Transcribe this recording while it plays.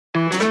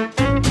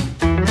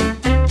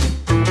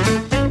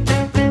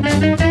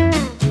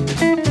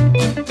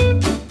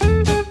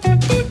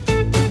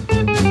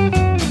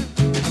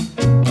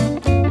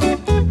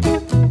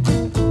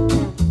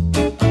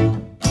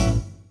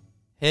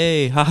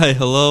hi,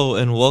 hello,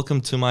 and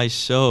welcome to my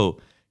show,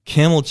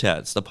 Camel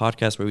Chats, the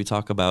podcast where we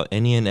talk about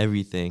any and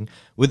everything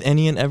with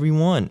any and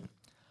everyone.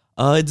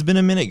 It's been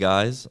a minute,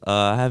 guys.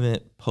 I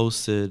haven't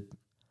posted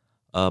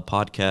a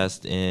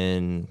podcast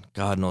in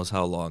God knows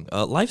how long.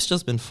 Life's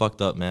just been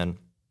fucked up, man.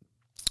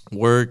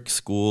 Work,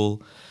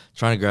 school,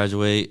 trying to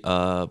graduate,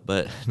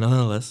 but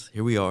nonetheless,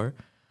 here we are.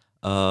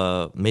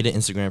 Made an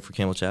Instagram for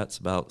Camel Chats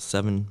about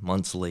 7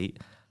 months late.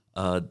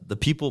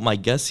 My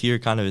guests here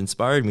kind of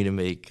inspired me to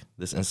make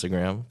this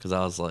Instagram because I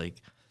was like,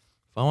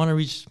 if I want to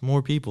reach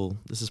more people,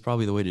 this is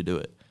probably the way to do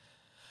it.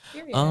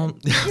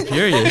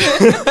 Period.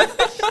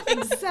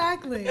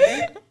 Exactly.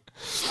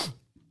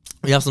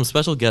 We have some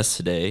special guests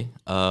today.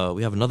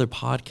 We have another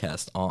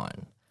podcast on,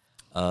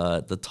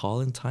 the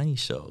Tall and Tiny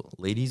Show.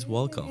 Ladies,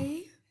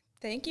 welcome.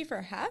 Thank you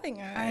for having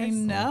us. I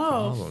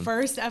know.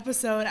 First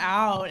episode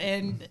out,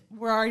 and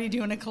we're already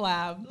doing a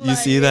collab. You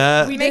see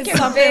that? We Making did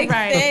something big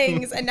right.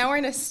 things, and now we're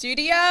in a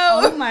studio.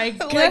 Oh my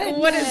goodness. Like,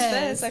 what is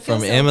this? I feel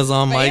From so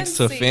Amazon mics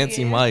to fancy.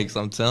 fancy mics,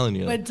 I'm telling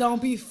you. But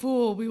don't be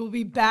fooled. We will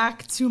be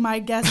back to my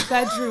guest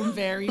bedroom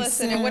very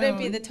Listen, soon. it wouldn't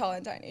be the Tall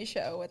and Tiny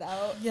Show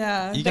without.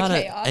 Yeah. You the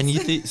gotta, chaos. and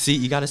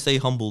you gotta stay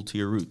humble to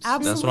your roots.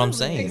 That's what I'm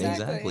saying.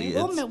 Exactly.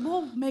 Exactly.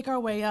 We'll make our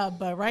way up,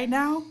 but right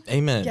now,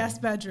 Amen.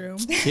 guest bedroom.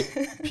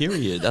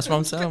 Period. That's what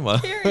I'm saying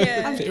about.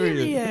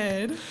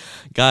 Period.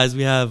 Guys,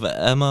 we have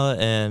Emma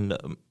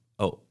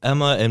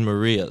and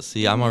Maria.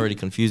 See, I'm already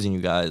confusing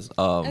you guys.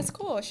 That's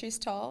cool. She's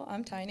tall.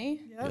 I'm tiny.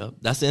 Yep.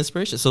 That's the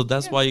inspiration. So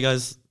that's why you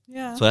guys.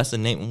 Yeah. So that's the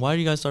name. Why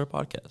do you guys start a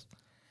podcast?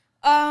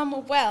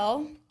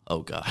 Well,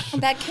 Oh God.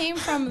 that came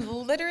from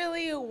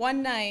literally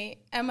one night.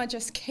 Emma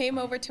just came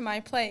over to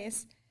my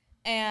place,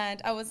 and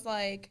I was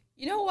like,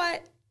 you know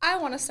what? I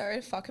want to start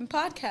a fucking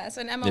podcast.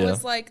 And Emma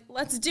was like,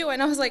 let's do it.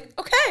 And I was like,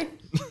 okay.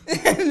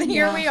 And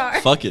here we are.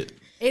 Fuck it.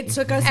 It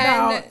took us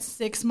about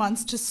 6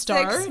 months to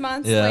start. 6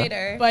 months Yeah.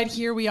 later. But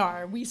here we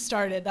are. We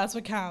started. That's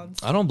what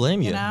counts. I don't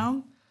blame you. You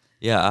know?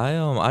 Yeah,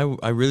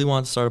 I really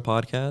wanted to start a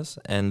podcast,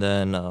 and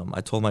then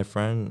I told my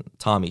friend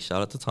Tommy.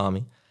 Shout out to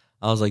Tommy.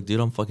 I was like, dude,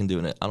 I'm fucking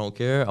doing it. I don't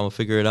care. I'm gonna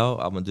figure it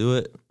out. I'm gonna do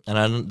it.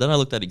 And then I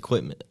looked at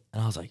equipment, and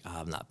I was like,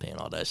 I'm not paying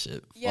all that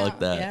shit. Yeah. Fuck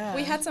that. Yeah.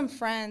 We had some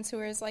friends who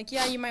was like,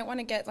 yeah, you might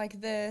want to get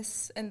like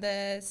this and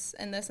this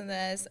and this and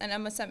this. And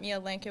Emma sent me a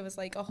link. It was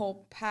like a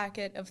whole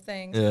packet of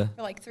things Yeah.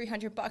 for like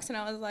 $300. And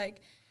I was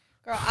like,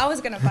 girl, I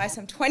was going to buy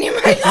some 20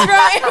 mics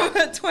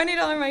from $20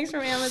 mics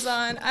from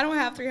Amazon. I don't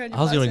have $300.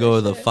 I was gonna go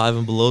to the Five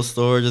and Below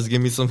store, just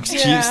give me some cheap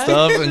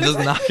stuff, and just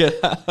knock it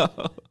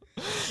out.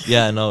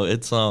 Yeah, no,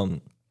 it's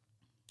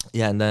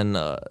yeah, and then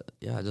I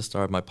just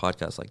started my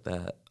podcast like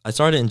that. I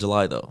started in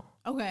July though,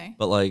 Okay.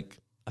 but like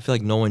I feel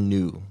like no one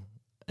knew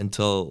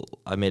until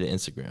I made an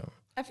Instagram.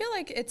 I feel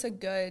like it's a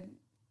good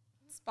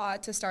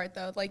spot to start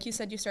though. Like you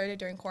said, you started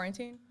during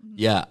quarantine.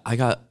 Yeah,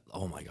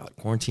 oh my God,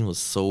 quarantine was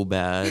so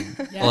bad.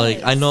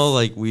 Like, I know,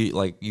 like,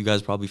 you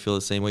guys probably feel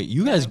the same way.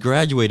 You guys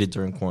graduated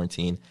during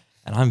quarantine,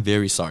 and I'm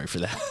very sorry for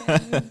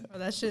that. Oh,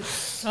 that shit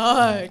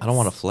sucks. I don't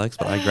want to flex,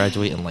 but I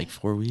graduate in like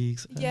 4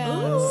 weeks.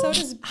 Yeah,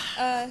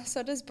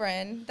 so does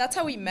Bryn. That's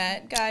how we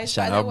met, guys.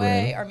 Shout By out the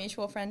way, Bryn. our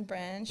mutual friend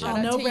Bryn. I Shout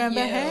out know to Brand,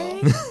 you.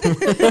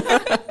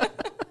 but hey.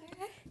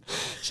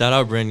 Shout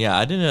out Bryn. Yeah,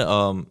 I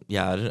didn't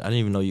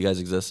even know you guys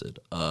existed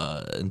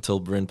until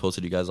Bryn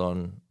posted you guys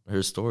on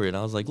her story, and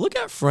I was like, look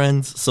at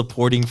friends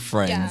supporting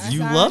friends. Yeah, you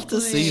love to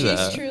exactly. see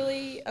that. She's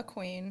truly a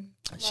queen.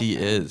 She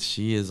Love her. is.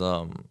 She is.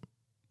 I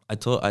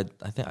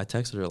think I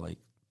texted her like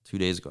 2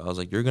 days ago. I was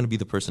like, you're gonna be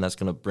the person that's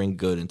gonna bring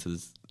good into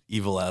this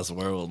evil ass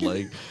world.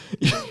 Like,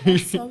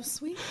 So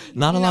sweet.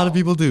 not a lot of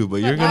people do,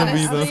 but you're gonna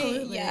be the. Honestly,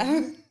 Absolutely.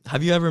 yeah.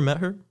 Have you ever met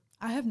her?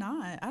 I have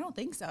not. I don't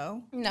think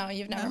so. No,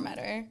 you've never met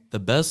her. The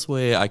best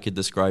way I could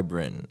describe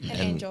Bryn An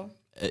angel.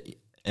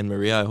 and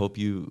Maria, I hope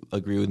you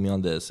agree with me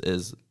on this,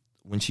 is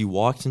when she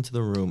walks into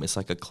the room, it's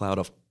like a cloud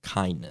of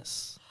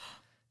kindness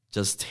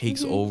just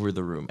takes over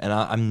the room. And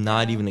I'm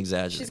not even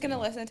exaggerating. She's going to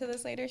listen to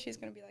this later. She's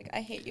going to be like,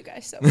 I hate you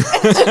guys so much.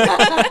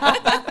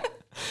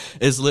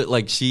 It's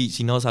like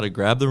she knows how to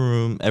grab the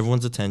room,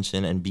 everyone's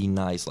attention, and be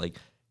nice. Like,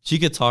 she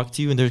could talk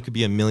to you, and there could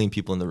be a million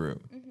people in the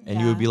room. And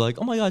you would be like,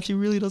 oh my God, she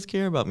really does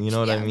care about me. You know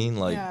what I Yeah. mean?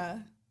 Like,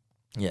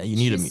 yeah, you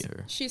need to meet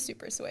her. She's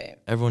super sweet.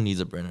 Everyone needs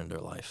a Bryn in their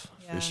life,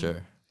 Yeah. for sure.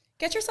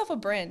 Get yourself a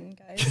Bryn,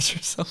 guys. Get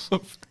yourself a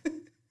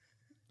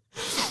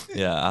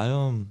Yeah,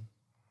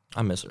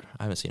 I miss her.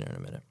 I haven't seen her in a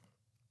minute.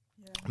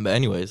 Yeah. But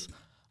anyways,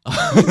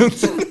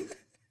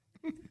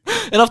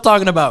 enough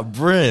talking about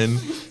Bryn.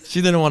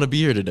 She didn't want to be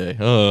here today.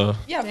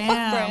 Yeah, Damn,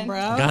 fuck Bryn. bro.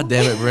 God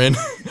damn it, Bryn.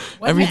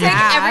 Everything.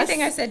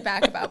 Everything I said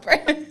back about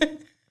Bryn.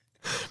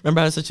 Remember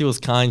I said she was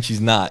kind?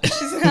 She's not.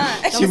 She's not.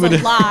 That was a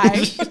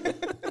lie.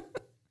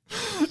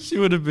 She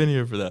would have been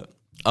here for that.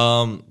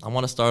 I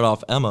want to start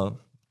off, Emma.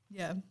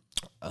 Yeah.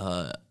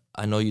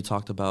 I know you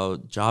talked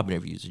about job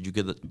interviews. Did you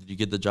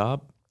get the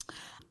job?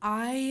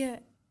 I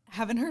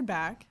haven't heard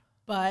back,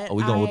 but Oh,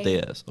 we going with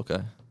the ass. Okay.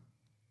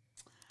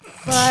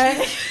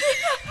 But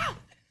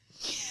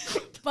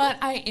but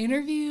I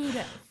interviewed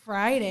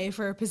Friday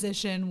for a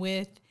position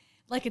with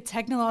like a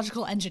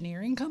technological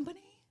engineering company.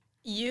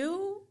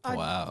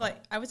 Wow. Like,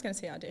 I was going to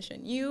say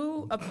audition.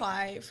 You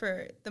apply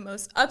for the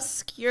most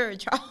obscure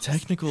jobs.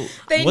 Technical.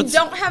 They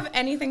don't have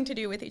anything to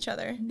do with each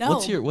other. No.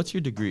 What's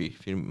your degree?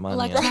 If you don't mind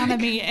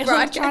me asking?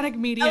 Electronic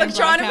media.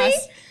 Electronomy?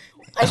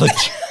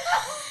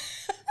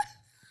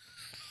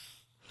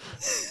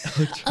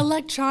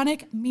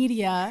 Electronic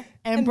media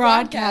and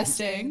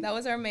broadcasting. That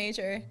was our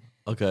major.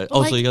 Okay.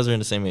 But so you guys are in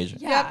the same major.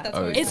 Yeah, Yep, that's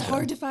what we it's did.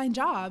 hard to find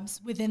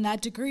jobs within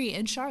that degree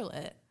in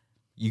Charlotte.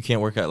 You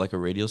can't work at like a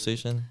radio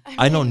station?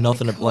 I know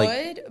nothing we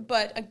about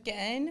but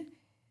again,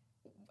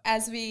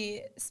 as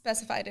we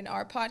specified in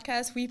our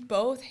podcast, we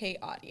both hate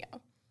audio.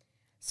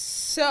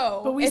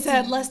 So But we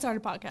said, let's start a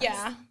podcast.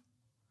 Yeah.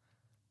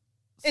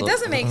 So- It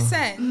doesn't make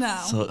sense.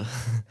 No. So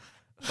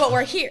But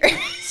we're here.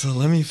 so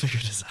let me figure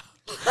this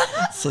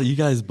out. So you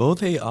guys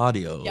both hate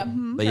audio. Yep.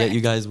 But yet you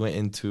guys went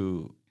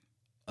into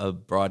a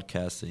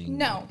broadcasting.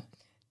 No.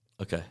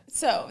 Okay.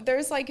 So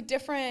there's like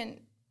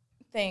different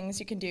things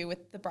you can do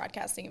with the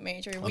broadcasting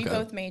major. We Okay.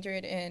 both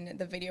majored in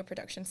the video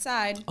production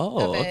side.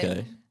 Oh, of it,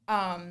 okay.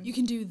 You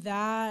can do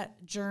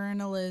that,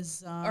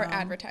 journalism. Or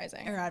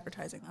advertising. Or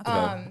advertising.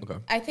 That's Okay.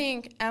 I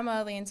think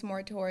Emma leans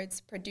more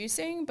towards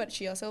producing, but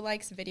she also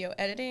likes video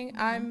editing.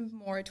 I'm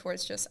more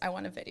towards just I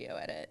want a video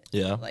edit.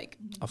 Yeah. Like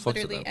I fucks with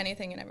literally that.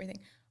 anything and everything.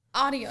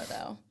 Audio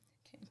though,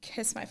 can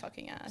kiss my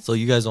fucking ass. So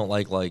you guys don't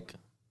like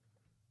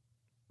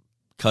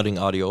cutting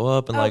audio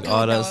up and like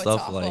all that it's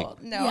stuff awful.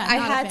 like No, Yeah, I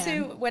not a had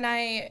fan. to when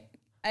I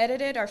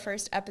edited our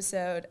first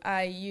episode.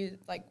 I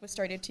was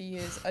started to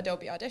use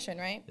Adobe Audition,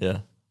 right? yeah.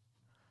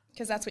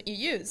 Because that's what you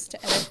use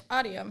to edit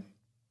audio.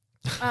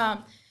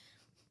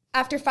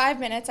 After 5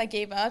 minutes, I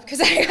gave up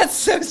because I got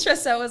so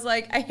stressed. I was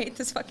like, I hate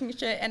this fucking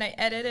shit, and I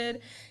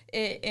edited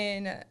it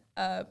in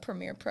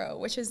Premiere Pro,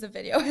 which is the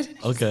video editing.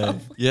 Okay.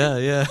 software.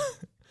 Yeah.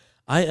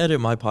 I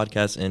edit my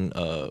podcast in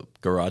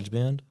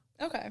GarageBand.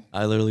 Okay.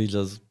 I literally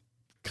just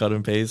cut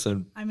and paste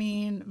and I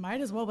mean,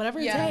 might as well, whatever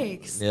Yeah. it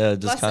takes. yeah,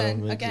 just kind of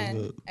Listen, mix again,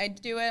 it up. I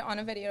do it on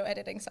a video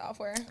editing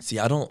software. See,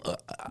 I don't.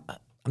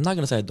 I'm not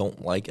gonna say I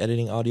don't like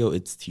editing audio.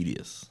 It's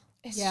tedious.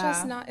 It's Yeah.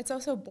 just not. It's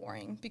also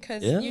boring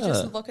because you Yeah.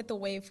 just look at the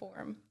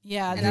waveform.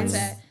 Yeah, And that's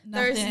it.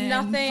 There's fun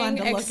nothing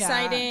to look at.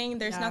 exciting.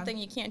 There's Yeah. nothing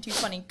you can't do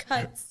funny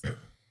cuts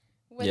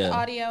with Yeah.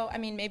 audio. I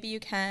mean, maybe you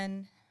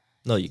can.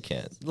 No, you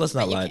can't. Let's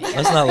not you lie. can't.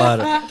 Let's not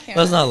lie. can't.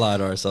 Let's not lie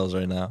to ourselves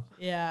right now.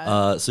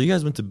 Yeah. So you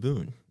guys went to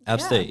Boone, App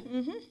Yeah. State.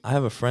 Mm-hmm. I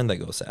have a friend that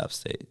goes to App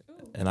State,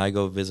 and I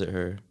go visit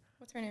her,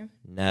 What's her name?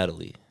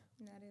 Natalie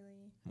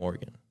Natalie.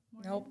 Morgan.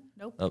 Nope.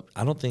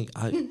 I don't think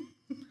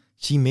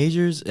she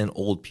majors in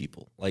old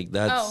people. Like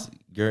that's Oh,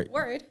 Word. yeah,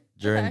 word.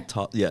 Yeah.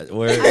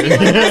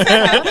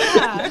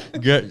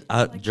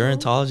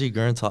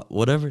 Gerontology,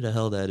 whatever the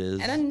hell that is.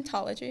 And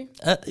ontology.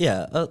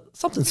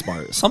 Something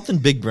smart, something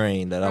big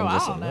brain that Bro, I'm I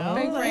just don't like, know. oh.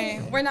 Big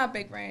brain. We're not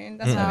big brain.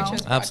 That's why we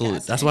chose Absolutely.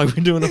 podcasting. That's why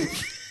we're doing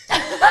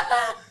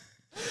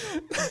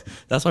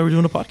That's why we're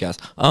doing a podcast.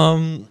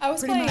 I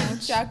was Pretty playing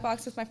much.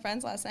 Jackbox with my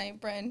friends last night.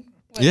 Bryn.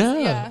 was-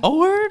 Yeah. Oh,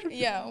 word.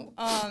 Yeah.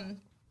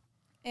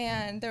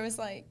 And there was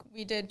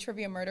we did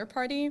trivia murder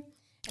party.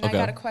 And Okay.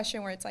 I got a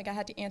question where it's I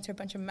had to answer a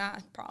bunch of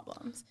math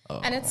problems.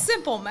 And it's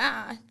simple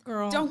math.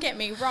 Girl. Don't get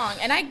me wrong.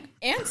 And I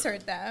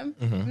answered them.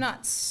 Mm-hmm. I'm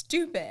not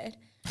stupid.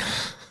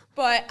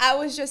 But I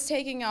was just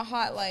taking a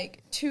hot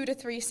 2 to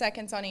 3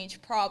 seconds on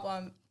each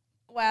problem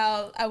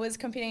while I was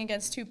competing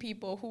against two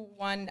people who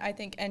one I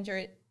think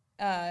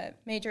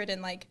majored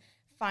in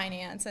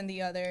finance and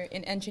the other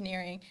in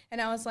engineering.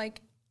 And I was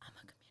like, I'm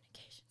a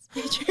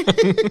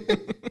communications major.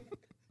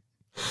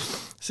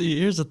 See,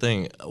 here's the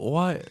thing.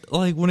 Why,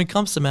 when it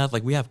comes to math,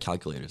 we have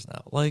calculators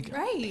now. Right.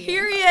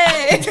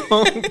 Period.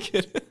 Don't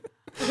get it.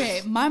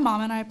 Okay, my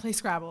mom and I play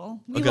Scrabble.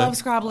 We Okay. love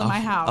Scrabble in my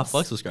house. I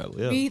flex with Scrabble,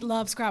 yeah. We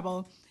love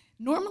Scrabble.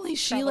 Normally,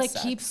 she Scrabble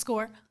sucks. keeps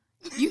score.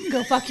 You can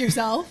go fuck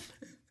yourself.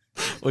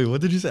 Wait,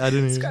 what did you say? I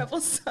didn't hear.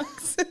 Scrabble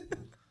sucks.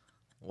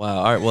 Wow.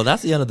 All right. Well,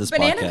 that's the end of this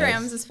podcast.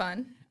 Bananagrams is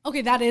fun.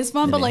 Okay, that is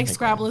fun, but Bananagrams.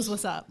 Scrabble is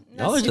what's up.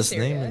 Y'all are Not too just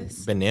naming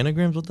serious.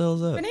 bananagrams. What the hell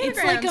is that? Bananagrams.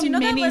 It's like a you know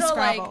mini that little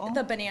Scrabble.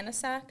 the banana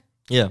sack?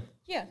 Yeah.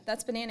 Yeah,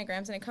 that's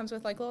bananagrams, and it comes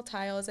with little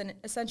tiles, and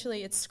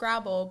essentially it's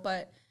Scrabble,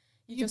 but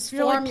you just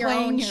you're, form your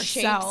playing own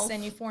yourself. shapes,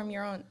 and you form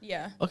your own.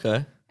 Yeah,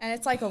 Okay. and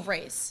it's like a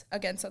race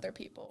against other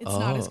people. It's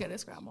not as Oh. good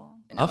as Scrabble.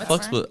 No, I it's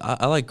fucks fine. with.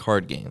 I like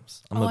card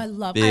games. I'm Oh, a I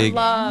love big,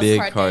 card games. big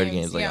Love card card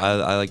games. games, yeah.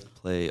 I like to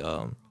play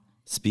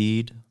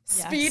Speed.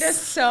 Speed is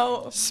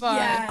so fun.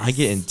 Yes. I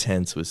get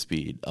intense with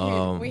Speed.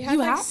 We had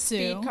You have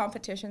speed to.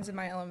 competitions in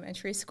my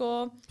elementary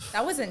school.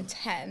 That was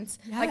intense.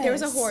 There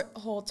was a Yes.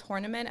 whole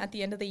tournament at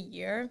the end of the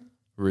year.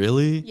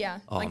 Really? Yeah,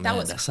 Oh, that man,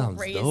 was that sounds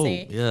crazy.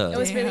 dope. Yeah. It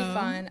was really Damn.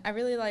 fun. I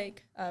really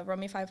like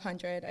Rummy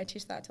 500. I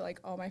teach that to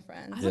all my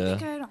friends. I don't Yeah.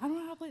 think I don't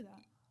know how to play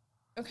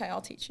that. Okay,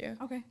 I'll teach you.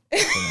 Okay.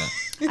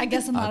 Yeah. I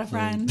guess I'm not a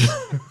friend.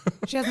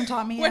 She hasn't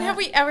taught me When yet. have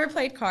we ever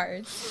played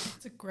cards?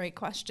 It's a great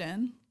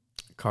question.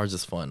 Cards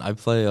is fun. I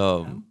play.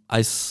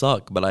 I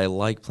suck, but I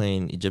like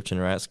playing Egyptian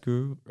Rat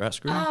Screw.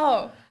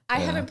 Oh, I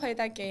haven't played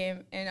that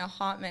game in a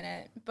hot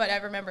minute, but I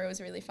remember it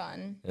was really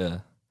fun. Yeah.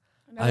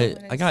 Remember when I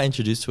it's- got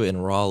introduced to it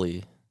in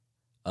Raleigh.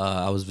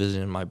 I was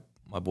visiting my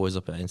boys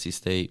up at NC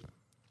State,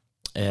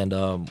 and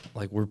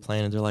like we're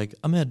playing, and they're like,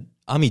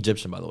 I'm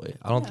Egyptian, by the way.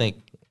 I don't think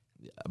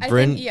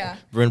Bryn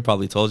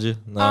probably told you.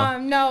 No,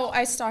 no,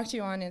 I stalked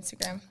you on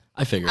Instagram.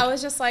 I figured. I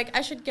was just like,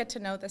 I should get to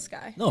know this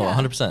guy. No,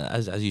 100%,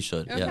 as you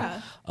should. Okay.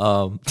 Yeah.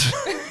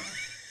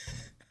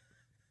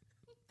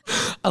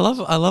 I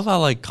love how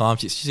like calm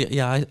she's like,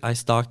 yeah, I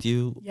stalked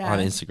you on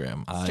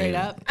Instagram. Straight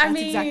up. That's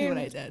exactly what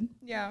I did.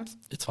 Yeah.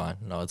 It's fine.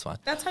 No, it's fine.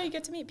 That's how you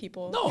get to meet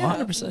people. No,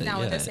 100%.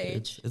 Now at this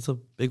age. It's a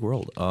big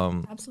world.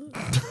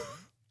 Absolutely.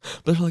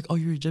 But they're like, oh,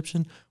 you're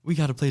Egyptian? We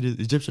got to play the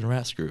Egyptian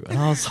rat screw. And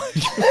I was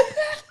like,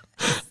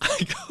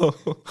 I go.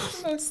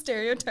 Most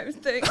stereotype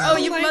thing. Oh,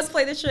 you must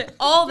play this shit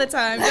all the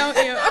time, don't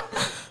you?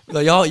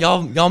 Like,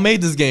 y'all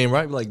made this game,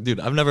 right? Like,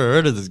 dude, I've never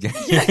heard of this game.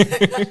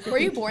 Were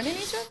you born in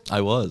Egypt? I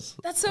was.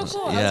 That's so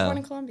cool. I was born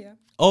in Colombia.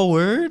 Oh,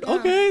 word? Yeah.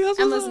 Okay. That's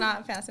Emma's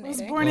not fascinating.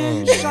 I was born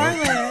in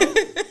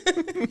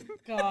Charlotte.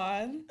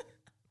 God.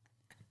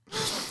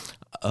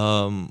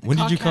 When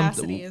did you come?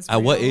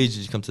 At what age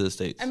did you come to the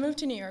States? I moved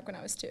to New York when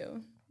I was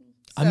 2.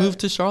 I moved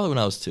to Charlotte when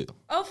I was 2.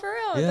 Oh, for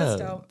real? Yeah,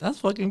 that's dope. That's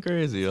fucking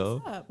crazy,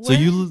 yo. So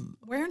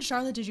where in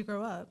Charlotte did you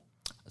grow up?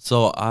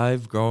 So I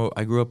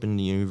grew up in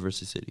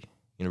University City.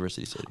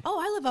 Oh,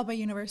 I live up at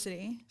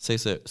University. Say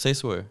swear.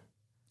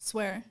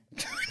 Swear.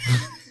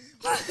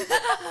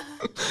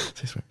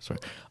 Say swear.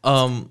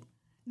 No,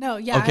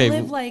 yeah, okay, I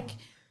live like.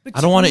 Between,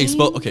 I don't want to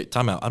expose. Okay,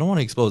 time out. I don't want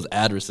to expose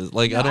addresses.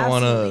 Like, no, I don't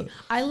want to.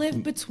 I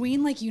live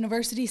between like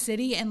University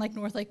City and like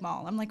North Lake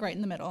Mall. I'm like right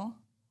in the middle.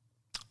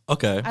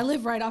 Okay. I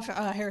live right off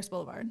Harris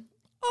Boulevard.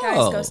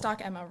 Guys, go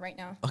stalk Emma right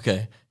now.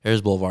 Okay,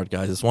 Harris Boulevard,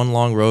 guys. It's one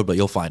long road, but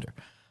you'll find her.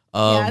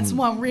 Yeah, it's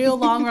one real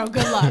long road.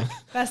 Good luck.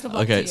 Best of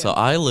luck. Okay, so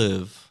I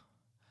live.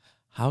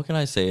 How can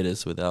I say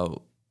this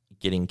without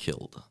getting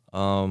killed?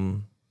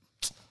 5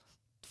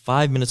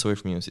 minutes away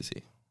from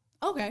UNCC.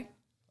 Okay.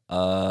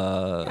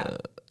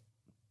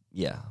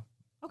 Yeah.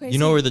 Okay. You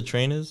know where the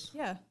train is?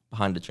 Yeah.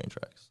 Behind the train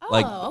tracks. Oh,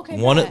 like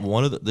okay. One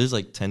of the, there's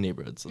like 10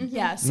 neighborhoods. Mm-hmm.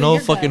 Yeah. So no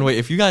fucking way.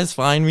 If you guys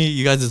find me,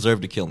 you guys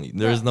deserve to kill me.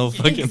 There's no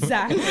fucking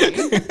exactly.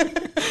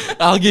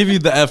 I'll give you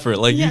the effort.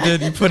 Like you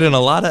did. You put in a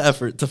lot of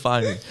effort to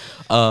find me.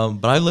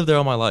 But I lived there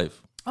all my life.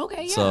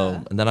 Okay. Yeah.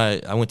 So and then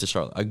I went to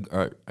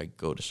Charlotte. I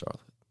go to Charlotte.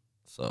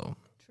 So.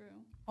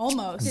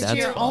 Almost.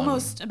 You're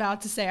almost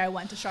about to say I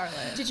went to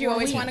Charlotte. Did you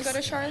always want to go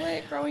to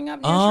Charlotte growing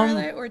up near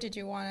Charlotte, or did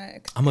you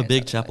want to? I'm a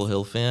big Chapel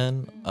Hill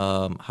fan.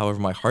 However,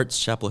 my heart's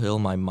Chapel Hill,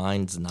 my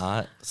mind's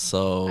not.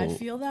 So I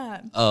feel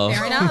that.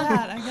 Fair enough.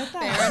 I get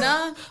that. Fair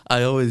enough.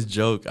 I always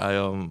joke.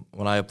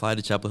 When I applied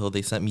to Chapel Hill,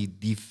 they sent me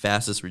the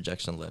fastest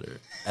rejection letter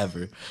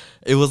ever.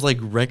 It was like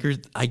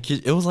record.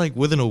 It was like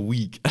within a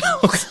week. I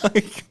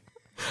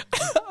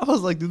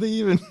was like, do they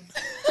even?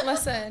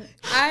 Listen,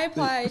 I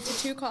applied to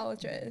 2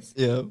 colleges.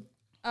 Yeah.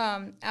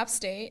 App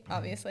State,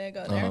 obviously I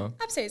go there.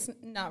 App State's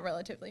not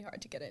relatively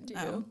hard to get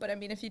into, but I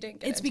mean, if you didn't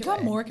get it's into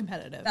become more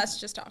competitive.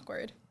 That's just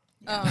awkward.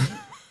 And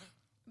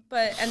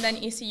then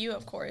ECU,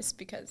 of course,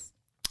 because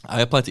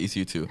I applied to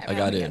ECU too. I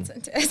got in.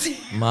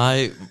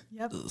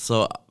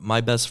 So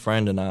my best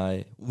friend and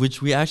I,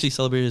 which we actually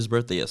celebrated his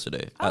birthday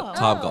yesterday at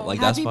Topgolf. Like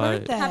happy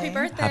that's birthday. why.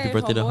 Happy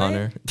birthday to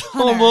Hunter.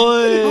 Oh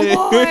boy.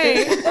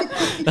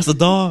 That's a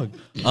dog.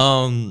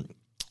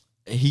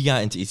 He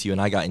got into ECU and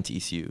I got into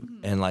ECU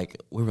and like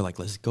we were like,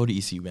 let's go to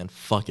ECU, man.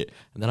 Fuck it.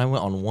 And then I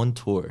went on one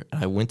tour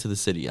and I went to the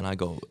city and I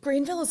go,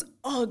 Greenville is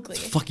ugly.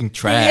 It's fucking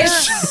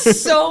trash.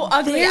 It's so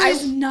ugly.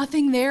 There's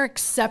nothing there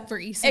except for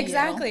ECU.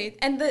 Exactly.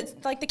 And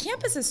the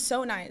campus is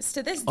so nice.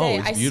 To this day,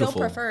 I still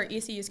prefer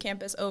ECU's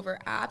campus over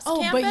App's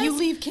campus. Oh, but you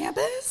leave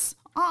campus?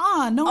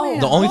 No way.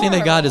 The only thing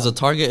they got is a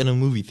Target and a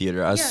movie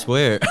theater. I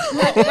swear.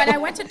 When I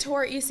went to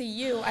tour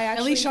ECU, I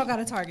actually... At least y'all got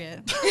a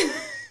Target.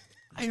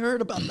 I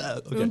heard about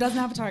that. Boone doesn't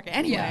have a Target.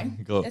 Anyway.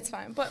 Go. It's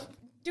fine. But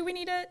do we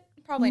need it?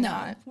 Probably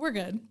not. We're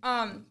good.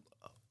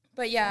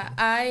 But yeah,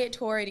 I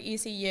toured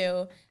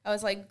ECU. I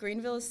was like,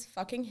 Greenville is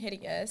fucking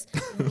hideous.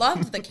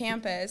 Loved the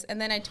campus. And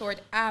then I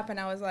toured App and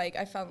I was like,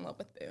 I fell in love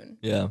with Boone.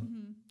 Yeah.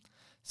 Mm-hmm.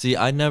 See,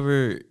 I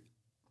never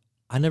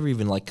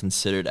even like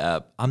considered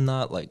App. I'm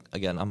not like,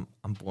 again, I'm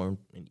born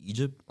in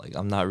Egypt. Like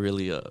I'm not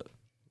really a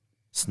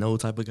snow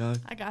type of guy.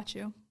 I got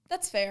you.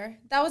 That's fair.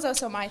 That was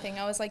also my thing.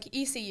 I was like,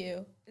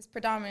 ECU is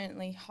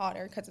predominantly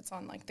hotter because it's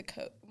on like the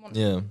coast. Well,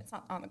 it's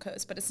not on the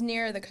coast, but it's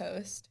near the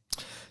coast.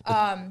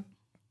 App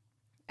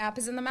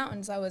is in the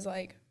mountains. I was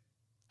like,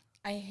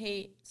 I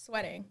hate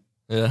sweating.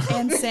 Yeah.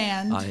 And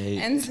sand. I hate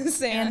and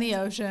sand. And the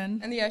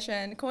ocean. And the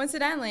ocean.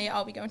 Coincidentally,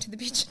 I'll be going to the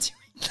beach in 2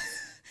 weeks.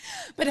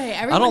 But hey,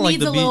 everyone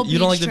needs a little beach. You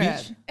don't like the trip.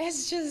 beach?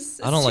 It's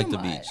just. I don't like the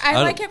beach.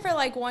 I like it for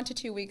like 1 to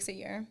 2 weeks a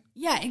year.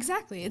 Yeah,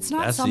 exactly. It's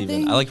not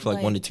something. I like it for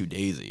like 1 to 2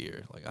 days a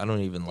year. Like I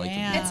don't even like the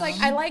beach. It's like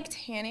I like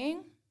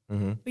tanning.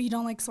 Mm-hmm. But you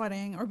don't like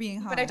sweating or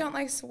being hot. But I don't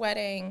like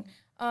sweating.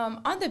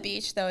 On the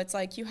beach though, it's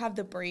like you have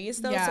the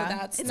breeze though, so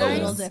that's it's nice. a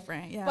little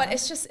different. Yeah, but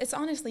it's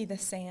honestly the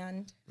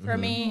sand for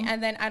me,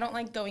 and then I don't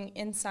like going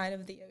inside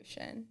of the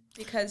ocean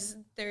because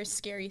there's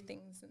scary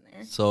things in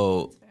there.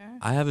 So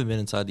I haven't been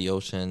inside the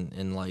ocean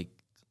in like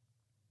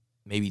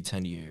maybe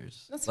 10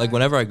 years. That's like fair.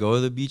 whenever I go to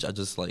the beach, I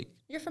just like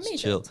You're from just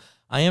Egypt. chill.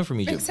 I am from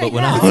Egypt, Say but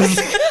when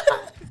yes.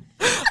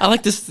 I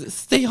like to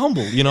stay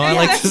humble. You know, I Yeah,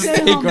 like to stay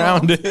stay humble.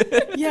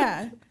 grounded.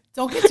 Yeah.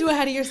 Don't get too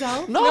ahead of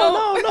yourself.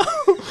 No.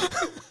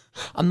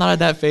 I'm not at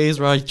that phase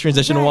where I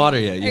transition to Right. water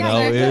yet. You know,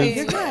 Exactly.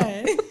 You're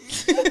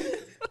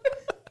good.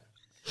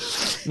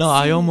 no,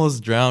 I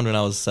almost drowned when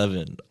I was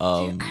 7.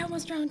 I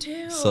almost drowned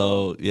too.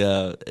 So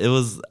yeah, it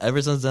was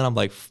ever since then. I'm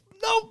like,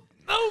 no.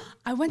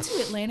 I went to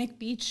Atlantic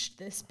Beach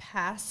this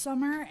past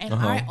summer, and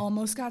Uh-huh. I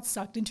almost got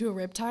sucked into a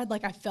riptide.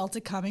 Like, I felt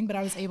it coming, but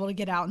I was able to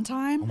get out in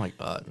time. Oh my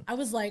god. I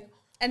was like,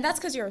 And that's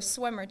because you're a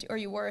swimmer, or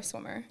you were a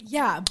swimmer.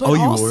 yeah, but Oh,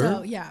 you also,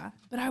 were? yeah.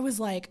 But I was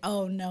like,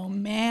 oh no,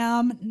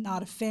 ma'am,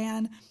 not a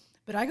fan.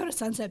 But I go to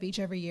Sunset Beach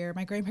every year.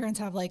 My grandparents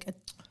have like a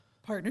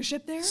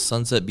partnership there.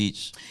 Sunset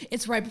Beach.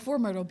 It's right before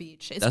Myrtle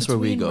Beach. It's That's where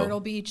we between go. Myrtle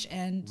Beach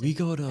and We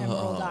go to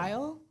Emerald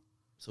Isle.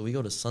 So we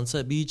go to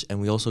Sunset Beach and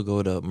we also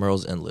go to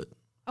Merle's Inlet,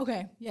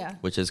 Okay, yeah.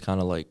 which is kind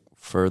of like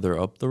further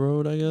up the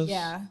road, I guess.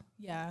 Yeah.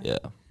 Yeah.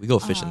 We go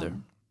fishing there.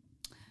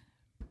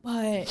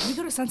 But we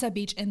go to Sunset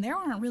Beach and there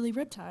aren't really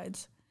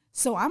riptides.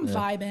 So I'm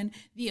vibing.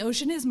 The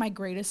ocean is my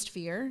greatest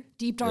fear.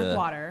 Deep dark Yeah.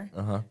 water.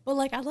 But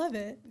like, I love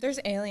it. There's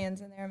aliens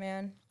in there,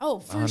 man. Oh,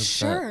 for 100%.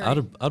 sure. I'd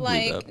believe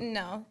Like, that.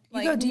 no. You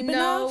Like, go deep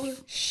no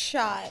enough?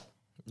 shot.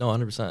 No,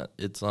 100%.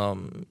 It's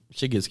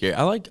shit gets scary.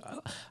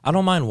 I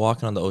don't mind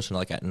walking on the ocean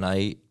like at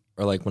night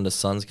or like when the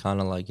sun's kind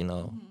of like, you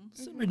know,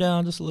 simmer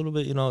down just a little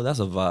bit, you know, that's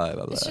a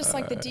vibe. It's just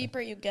like the deeper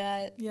you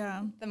get,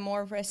 Yeah. the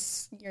more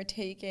risks you're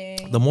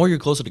taking. the more you're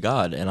closer to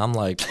God, and I'm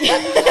like,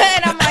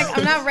 And I'm like,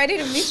 I'm not ready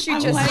to meet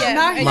you just like, yet.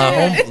 not my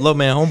yet. dude. look,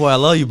 man, homeboy, I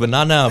love you, but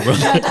not now, bro.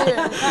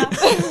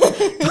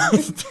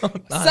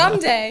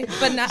 Someday,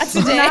 but not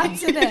today. Not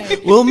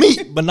today. We'll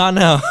meet, but not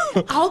now.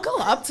 I'll go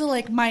up to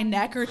like my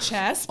neck or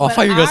chest. Oh, I but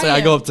thought you were gonna say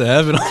I go am- up to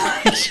heaven.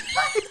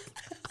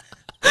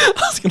 I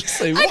was gonna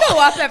say, I what? go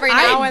up every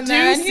now and do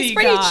then. see He's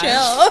pretty God.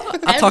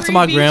 chill. I talk to every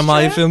my beach grandma.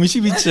 You trip. feel me? She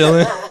be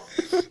chilling.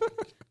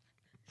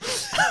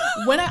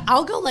 When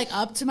I'll go like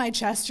up to my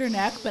chest or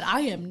neck, but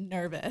I am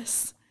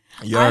nervous.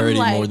 You're I'm already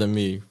like- more than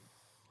me.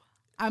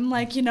 I'm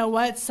like, you know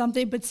what?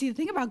 Something. But see, the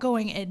thing about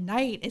going at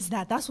night is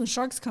that's when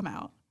sharks come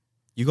out.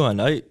 You go at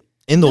night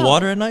in the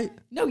water at night?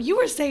 No, you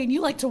were saying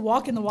you like to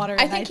walk in the water at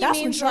I night. think he That's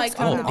when means, sharks like,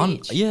 come on out. the on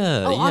beach.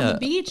 yeah, Oh, yeah. on the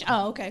beach?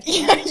 Oh, okay.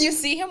 You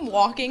see him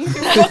walking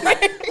through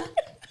the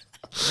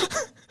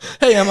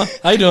Hey Emma,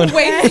 how you doing?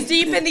 waist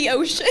deep in the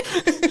ocean.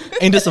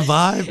 Ain't this a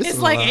vibe? It's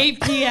a like vibe.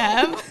 8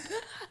 p.m.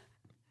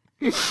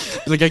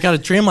 Like I gotta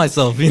train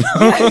myself, you know.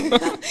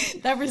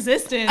 That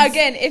resistance.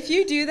 Again, if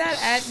you do that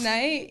at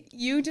night,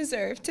 you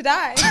deserve to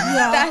die.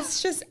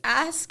 That's just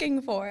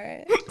asking for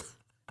it.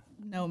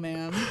 No,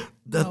 ma'am.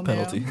 Death No,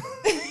 penalty.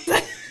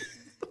 ma'am.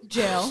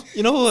 Jail.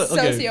 You know what?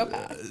 Okay.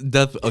 Sociopath.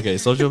 Death. Okay,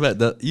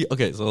 sociopath.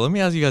 Okay, so let me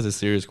ask you guys a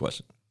serious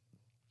question.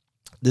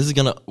 This is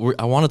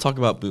I want to talk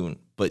about Boone,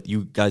 but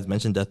you guys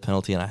mentioned death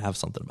penalty, and I have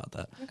something about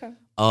that. Okay.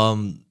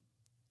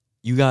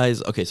 You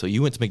guys. Okay, so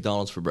you went to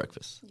McDonald's for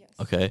breakfast. Yes.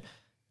 Okay.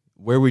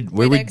 Where Way to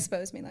would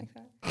expose me like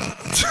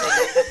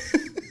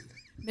that.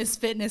 Miss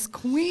Fitness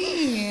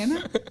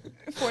Queen.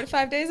 4 to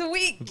 5 days a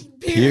week.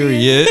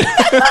 period?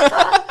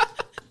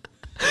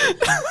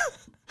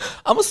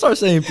 I'm gonna start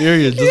saying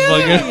period. Just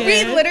fucking.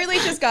 We literally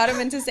just got him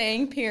into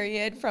saying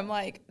period from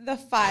like the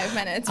 5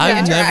 minutes we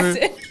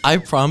interacted. I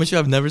promise you,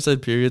 I've never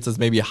said period since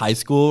maybe high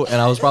school, and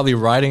I was probably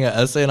writing an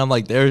essay, and I'm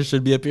like, there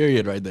should be a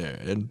period right there,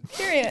 and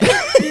Period.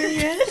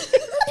 Period.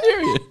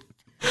 period.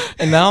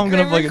 And now I'm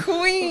gonna Grammar fucking,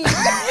 queen.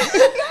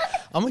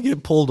 I'm gonna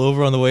get pulled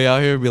over on the way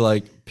out here and be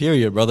like,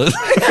 period, brother.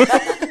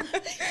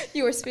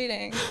 You were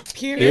speeding.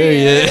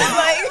 Period.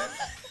 Like,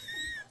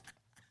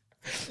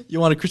 You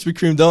want a Krispy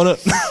Kreme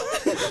donut?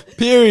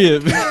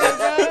 Period.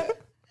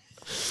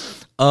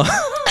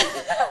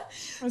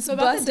 So about the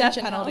Busted death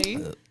Chanel. penalty.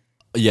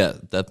 Yeah,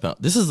 death penalty.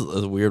 This is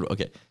a weird.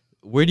 Okay,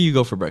 where do you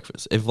go for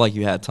breakfast? If like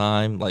you had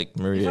time, like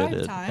Maria If I have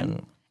did,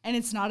 time, and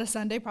it's not a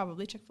Sunday,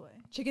 probably Chick-fil-A.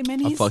 Chicken I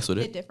minis, fucks with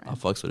bit it. different. I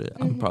fucks with it.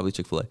 I'm probably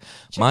Chick-fil-A.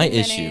 My chicken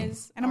issue.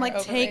 minis And I'm are like,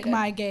 take overrated.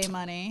 my gay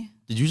money.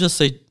 Did you just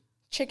say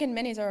Chicken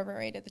minis are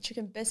overrated. The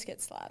chicken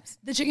biscuit slaps.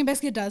 The chicken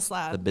biscuit does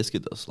slap. the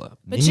biscuit does slap?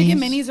 But chicken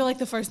minis are like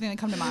the first thing that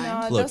come to mind.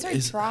 No, Look, those are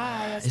it's-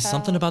 dry as It's hell.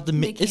 something about the.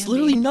 They It's can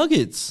literally be.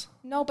 nuggets.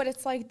 No, but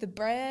it's like the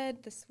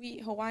bread, the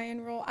sweet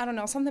Hawaiian roll. I don't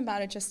know. Something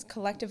about it just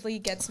collectively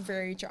gets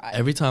very dry.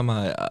 Every time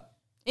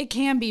It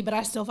can be, but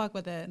I still fuck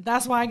with it.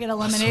 That's why I get a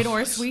lemonade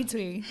or a sweet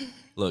tea.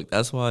 look,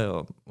 that's why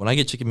when I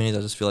get chicken minis,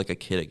 I just feel like a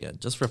kid again,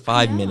 just for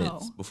 5 know.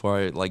 minutes before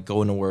I like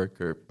go into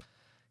work or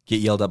get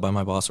yelled at by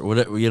my boss or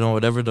whatever, you know,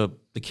 whatever the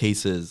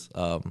case is.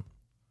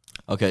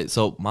 Okay,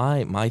 so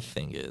my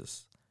thing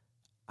is,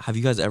 have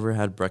you guys ever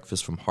had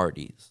breakfast from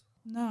Hardee's?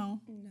 No.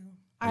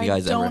 Have you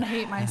guys I don't ever-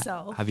 hate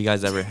myself. Have you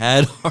guys ever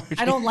had Hardee's?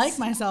 I don't like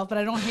myself, but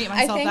I don't hate I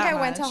myself think that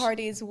I went to much.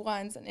 Hardee's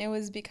once, and it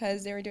was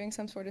because they were doing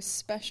some sort of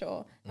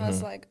special. I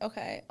was like,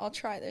 okay, I'll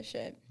try this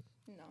shit.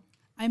 No.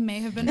 I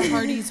may have been to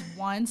Hardee's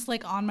once,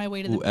 like on my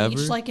way to the Whoever?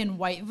 beach, like in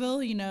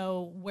Whiteville, you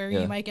know, where Yeah.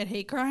 you might get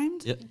hate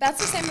crimed. Yeah.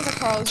 That's the same as a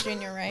Carl's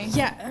Jr., right?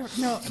 Yeah,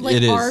 no, like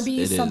It is,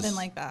 Arby's, it something is.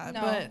 like that.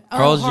 No. But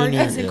Carl's Jr.,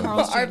 Hardee's and yeah.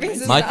 Carl's Jr.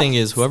 Arby's is My not. thing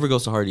is, whoever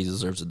goes to Hardee's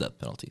deserves a death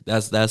penalty.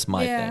 That's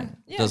my Yeah. thing.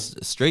 Yeah.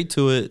 Just straight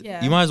to it.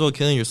 Yeah. You might as well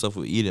killing yourself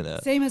with eating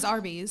that. Same as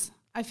Arby's.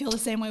 I feel the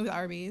same way with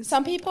Arby's.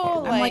 Some people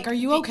I'm like, are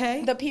you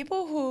okay? The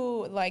people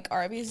who like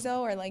Arby's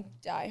though are like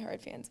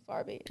diehard fans of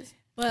Arby's.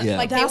 But Yeah.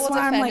 like They that's will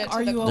why I'm defend like, it to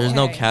are the you core. okay? There's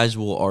no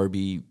casual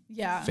Arby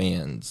Yeah.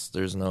 fans.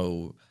 There's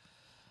no.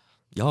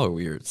 Y'all are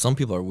weird. Some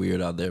people are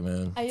weird out there,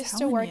 man. I used to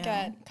Telling work ya.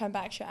 at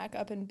Comeback Shack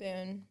up in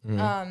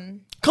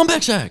Boone.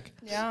 Comeback Shack.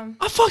 Yeah.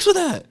 I fucks with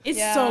that. It's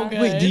Yeah. so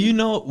good. Wait, do you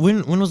know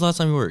when was the last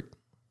time you worked?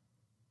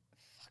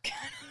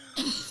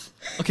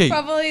 Okay.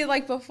 Probably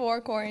like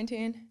before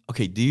quarantine.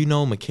 Okay. Do you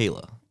know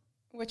Michaela?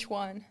 Which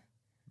one?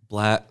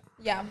 Black.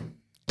 Yeah.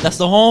 That's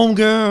the home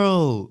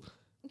girl.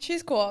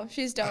 She's cool.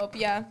 She's dope.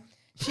 Yeah.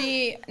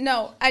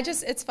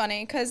 It's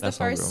funny because the That's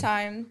first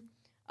homegrown.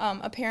 time,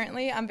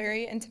 apparently I'm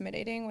very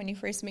intimidating when you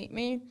first meet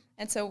me.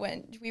 And so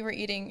when we were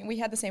eating, we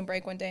had the same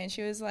break one day and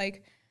she was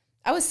like,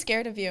 I was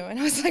scared of you. And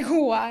I was like,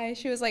 why?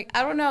 She was like,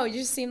 I don't know. You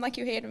just seemed like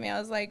you hated me. I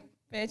was like,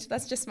 bitch,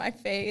 that's just my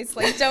face.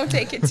 Like, don't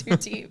take it too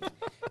deep.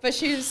 But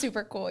she was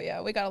super cool.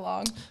 Yeah. We got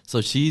along.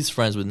 So she's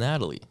friends with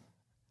Natalie,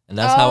 and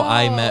that's how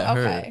I met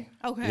her. Okay.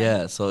 Okay.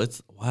 Yeah. So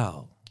it's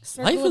wow.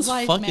 Circle Life of is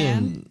life, fucking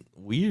man.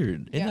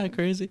 weird. Isn't Yeah. that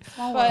crazy?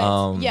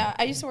 But yeah,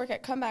 I used to work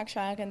at Comeback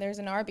Shack, and there's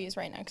an Arby's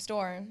right next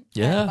door.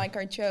 Yeah. And, like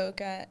our joke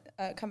at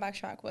Comeback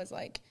Shack was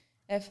like,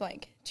 if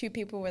like two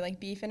people were like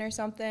beefing or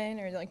something,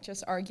 or like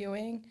just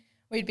arguing,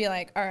 we'd be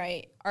like, all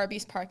right,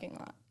 Arby's parking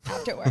lot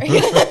after work.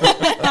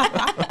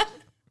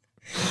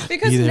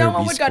 Because Be there, no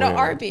one be would go to square.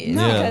 Arby's.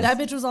 No, because that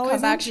bitch was always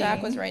Comeback empty.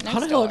 Shack was right next How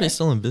the door. hell are they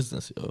still in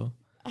business, yo?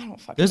 I don't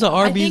fucking There's an know.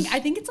 Arby's. I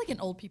think it's like an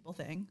old people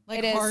thing. Like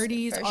It is,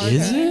 Hardee's, for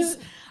Arby's. sure. Is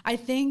it? I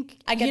think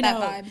I get you that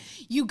know, vibe.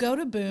 You go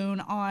to Boone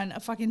on a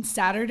fucking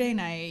Saturday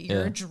night.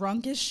 You're Yeah.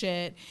 drunk as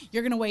shit.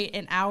 You're gonna wait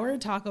an hour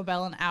at Taco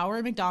Bell, an hour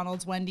at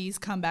McDonald's, Wendy's,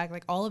 come back,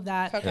 like all of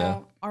that.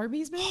 Cookout.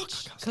 Arby's,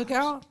 bitch.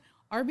 Cookout.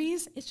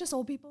 Arby's. It's just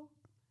old people.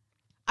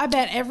 I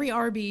bet every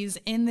Arby's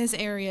in this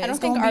area I don't is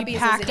think going to Arby's be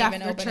packed isn't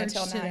even after open church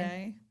until 9.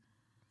 today.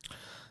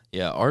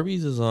 Yeah,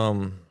 Arby's is I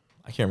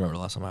can't remember the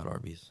last time I had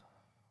Arby's.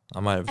 I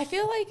might have. I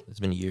feel like It's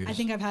been years. I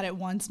think I've had it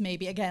once,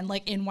 maybe again,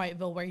 like in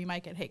Whiteville, where you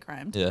might get hate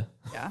crimed. Yeah.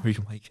 Yeah. Where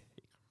you might.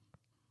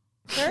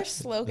 their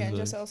slogan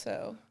just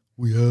also.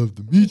 We have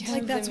the meat.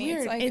 Like that's the meats,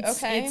 weird. like, It's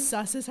okay. it's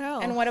sus as hell.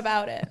 And what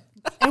about it?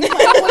 And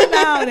what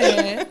about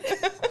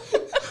it?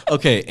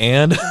 Okay,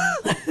 and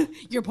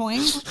Your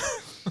point?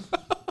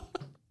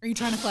 Are you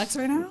trying to flex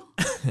right now?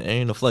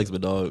 ain't no flex,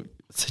 but dog,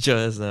 sit your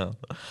ass down.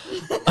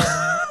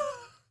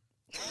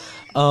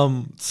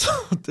 So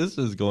this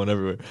is going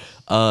everywhere.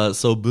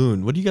 So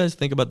Boone, what do you guys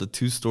think about the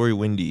 2-story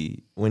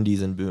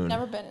Wendy's in Boone?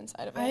 Never been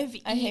inside of it. I've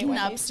I hate eaten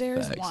Wendy's.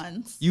 upstairs Facts.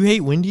 once. You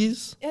hate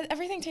Wendy's?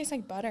 Everything tastes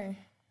like butter.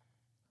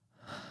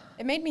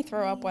 It made me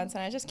throw up once,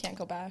 and I just can't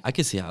go back. I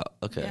could see how.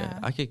 Okay, Yeah.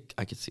 I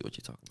could see what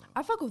you're talking about.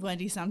 I fuck with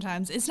Wendy's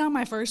sometimes. It's not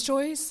my first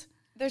choice.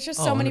 There's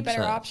just Oh, so many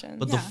better 100%. options.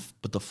 But Yeah.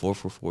 the 4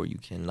 for 4, you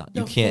cannot.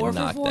 The You can't 4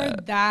 knock for 4,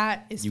 that.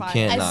 that is You fire.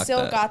 can't I knock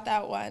still that. got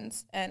that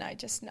once, and I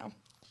just no.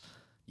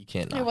 You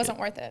can't knock It wasn't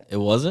worth it. It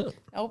wasn't.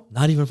 Nope.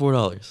 Not even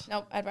 $4.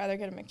 Nope. I'd rather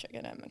get a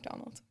McChicken at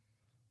McDonald's.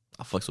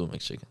 I fucks with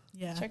McChicken.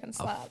 Yeah. Chicken I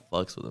slap.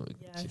 fucks with them.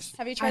 Yes.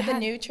 Have you I tried the had-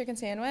 new chicken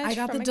sandwich? I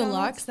got from the McDonald's?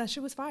 deluxe. That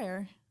shit was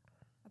fire.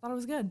 I thought it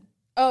was good.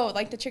 Oh,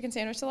 like the chicken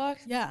sandwich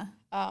deluxe? Yeah,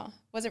 Oh,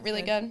 was it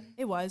really good?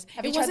 it was.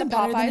 Have it you tried wasn't the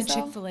better than Popeyes, a though?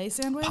 Chick-fil-A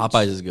sandwich.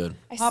 Popeyes is good.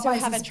 I still Popeyes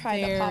haven't is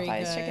tried the very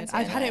Popeyes good. chicken sandwich.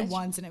 I've had it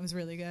once and it was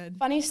really good.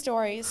 Funny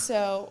story.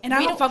 So And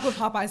I don't fuck with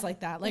Popeyes like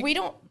that. Like we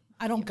don't.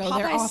 I don't go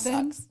there Popeyes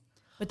often. sucks.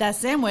 But that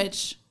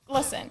sandwich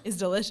Listen. is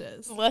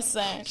delicious.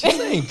 Listen. She's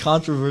saying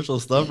controversial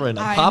stuff right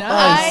now. I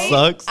Popeyes know.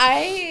 sucks.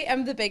 I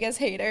am the biggest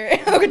hater.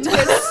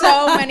 There's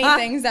so many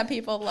things that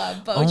people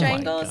love. Oh my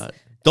Bojangles, god!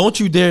 Don't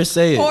you dare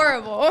say it.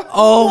 horrible.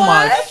 Oh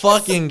my What?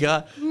 fucking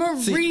god! Maria.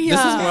 See, this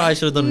is where I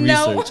should have done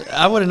No. research.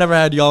 I would have never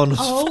had y'all on this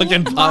Oh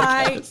fucking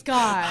my podcast.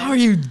 god. How are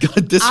you gonna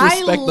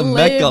disrespect the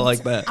Mecca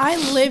like that? I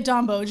lived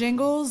on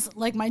Bojangles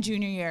like my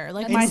junior year,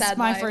 like That's a sad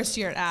my life. first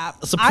year at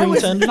App. A Supreme I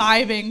was tender?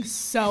 vibing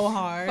so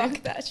hard.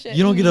 Fuck that shit.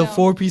 You don't get a No.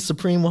 4-piece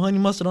Supreme with honey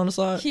mustard on the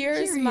side?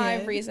 Here's my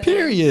Period. reason.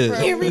 Period.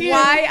 For Period.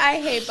 why I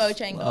hate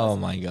Bojangles. Oh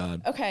my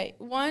god! Okay,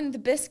 one, the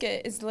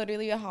biscuit is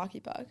literally a hockey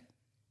puck.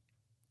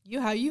 You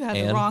had the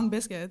And? wrong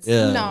biscuits.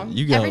 Yeah, No,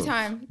 you got every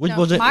time. Which No.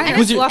 Bojangles? Mine are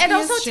Who's your, fluffy It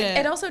also as shit.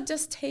 it also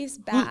just tastes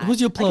bad. who's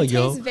your plug, it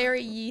yo? tastes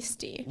very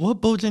yeasty. what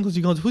Bojangles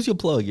you going to? Who's your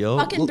plug, yo?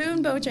 Fucking Look,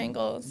 Boone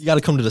Bojangles. You got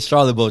to come to the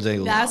Charlotte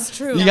Bojangles. That's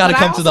true. You gotta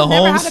But I come to the also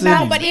never home had a city.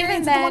 bad But even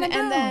experience then, going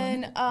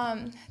and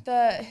down.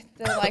 then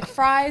the like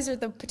fries or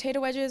the potato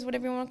wedges,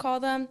 whatever you want to call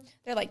them,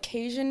 they're like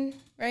Cajun,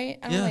 right?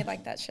 I don't Yeah. really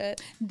like that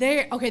shit.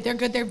 They're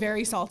good. They're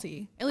very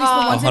salty. At least the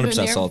ones in 100%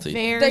 Boone, they're salty.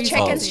 Very The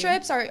chicken salty.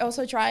 strips are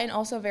also dry and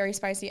also very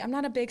spicy. I'm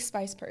not a big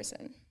spice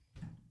person,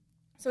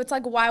 so it's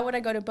like, why would I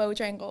go to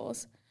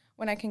Bojangles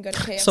when I can go to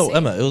KFC? So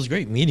Emma, it was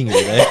great meeting you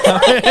today.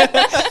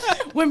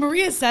 When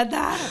Maria said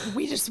that,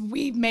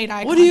 we made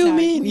eye contact. What do you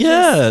mean?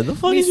 The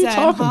fuck is you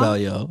talking about,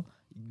 yo?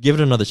 Give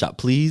it another shot,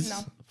 please. No.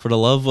 For the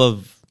love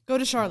of Go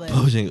to Charlotte.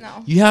 Bojangles.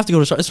 No. You have to go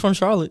to Charlotte. It's from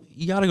Charlotte.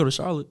 You got to go to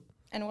Charlotte.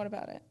 And what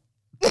about it?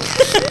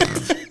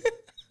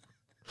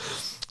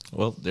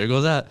 Well, there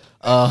goes that.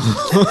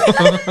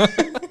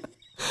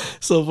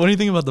 So funny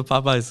thing about the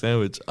Popeye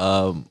sandwich,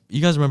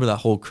 you guys remember that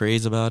whole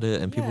craze about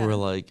it, and people Yeah. were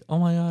like, "Oh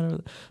my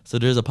god!" So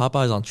there's a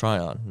Popeyes on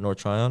Tryon, North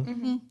Tryon.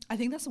 Mm-hmm. I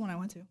think that's the one I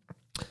went to.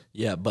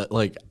 Yeah, but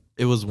like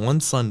it was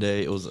one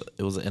Sunday. It was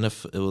there was an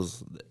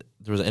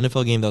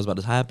NFL game that was about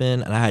to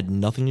happen, and I had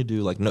nothing to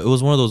do. Like, no, it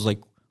was one of those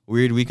like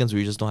weird weekends where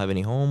you just don't have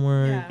any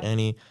homework,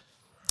 and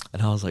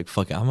I was like,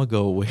 "Fuck it, I'm gonna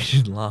go wait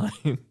in line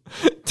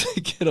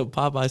to get a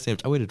Popeye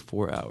sandwich." I waited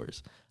 4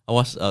 hours. I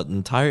watched an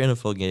entire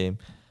NFL game.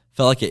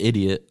 Felt like an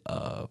idiot.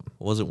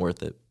 Wasn't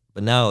worth it.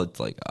 But now it's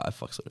like I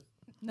fucks with it.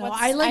 No, What's-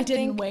 I I didn't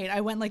think- wait.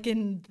 I went like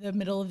in the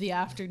middle of the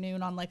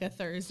afternoon on like a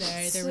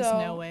Thursday. There was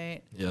no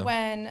wait. Yeah.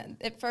 When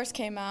it first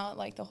came out,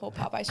 like the whole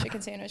Popeyes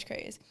chicken sandwich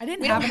craze. I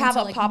didn't We have don't it have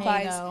a until, like,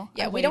 May, Popeyes. though.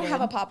 Yeah, I we don't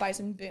have a waited. Popeyes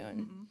in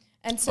Boone.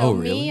 And so Oh,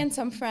 really? me and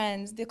some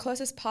friends, the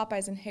closest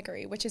Popeyes in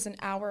Hickory, which is an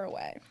hour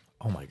away.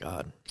 Oh my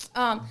god.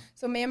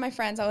 So me and my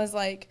friends, I was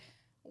like,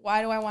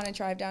 why do I want to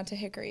drive down to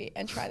Hickory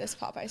and try this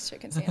Popeyes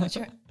chicken sandwich?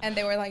 And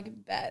they were like,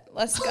 bet,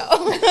 let's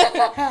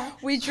go.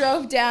 We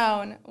drove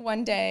down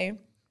one day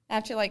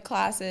after like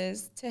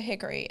classes to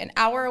Hickory, an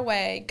hour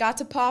away, got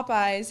to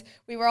Popeyes.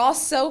 We were all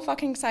so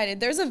fucking excited.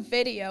 There's a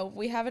video.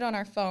 We have it on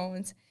our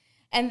phones.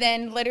 And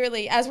then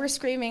literally, as we're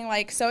screaming,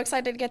 like, so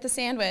excited to get the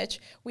sandwich,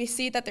 we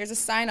see that there's a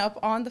sign up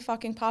on the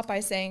fucking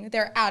Popeye saying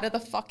they're out of the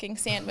fucking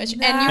sandwich.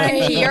 And you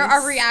can hear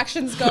our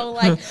reactions go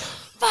like,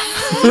 fuck.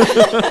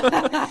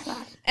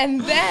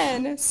 And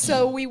then,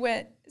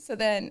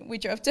 then we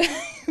drove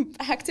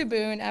back to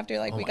Boone after,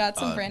 like, we got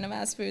some random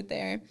ass food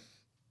there.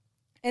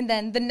 And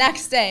then the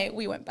next day,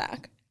 we went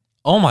back.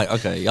 Oh my.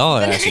 Okay, y'all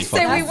are The actually next day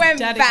fucking. we went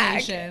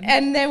dedication. back,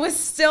 and it was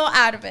still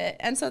out of it.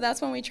 And so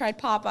that's when we tried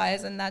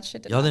Popeyes, and that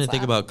shit did Y'all not didn't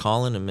think slap. about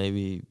calling and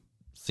maybe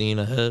seeing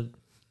ahead.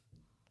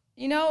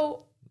 You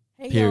know,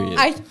 Hey, Period.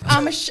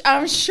 y'all.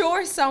 I'm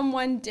sure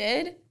someone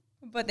did,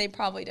 but they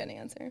probably didn't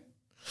answer.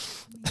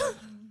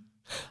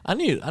 I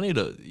need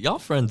y'all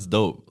friends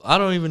dope. I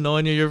don't even know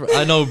any of your.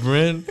 I know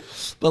Bryn,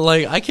 but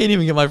like I can't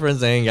even get my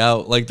friends to hang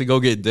out, like to go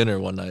get dinner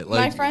one night. Like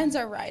My friends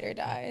are ride or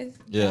dies.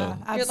 yeah.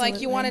 You're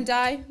like, you want to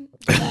die?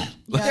 Yeah.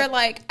 They're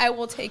like, I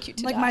will take you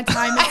to Like die. my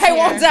time is I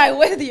won't here. die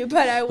with you,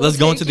 but I will. Let's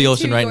go take into the you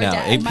ocean to right your now.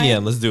 death. 8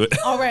 p.m. Let's do it.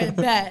 All right,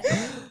 bet.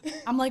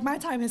 I'm like, my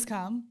time has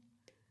come.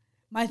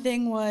 My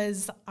thing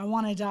was, I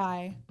want to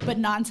die, but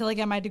not until I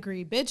get my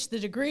degree. Bitch, the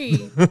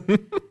degree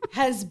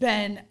has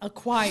been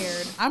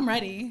acquired. I'm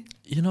ready.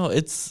 You know,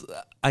 it's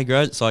I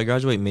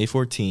graduate May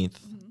 14th,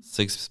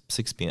 6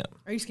 p.m.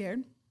 Are you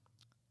scared?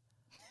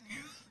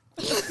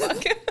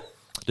 Fuck.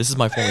 This is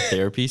my form of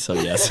therapy, so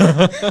yes.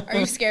 Are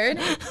you scared?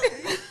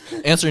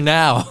 Answer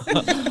now.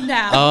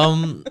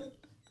 Now.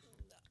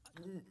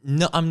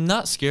 No, I'm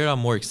not scared. I'm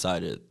more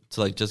excited to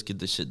like just get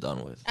this shit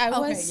done with. I Okay,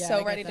 was yeah, I so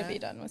get ready to that. be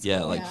done with Yeah,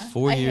 school. like Yeah.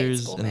 4 I hate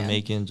years school, in the man.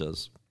 making.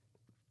 Just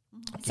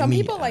Some me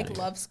people outta like here.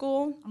 love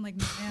school. I'm like,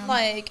 man.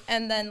 Like,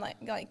 and then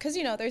like, cause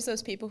you know, there's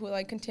those people who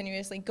like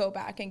continuously go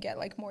back and get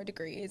like more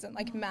degrees and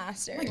like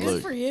masters. Like, Look,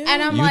 good for you.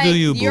 And I'm You like, do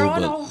you, you're boo,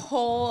 on but- a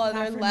whole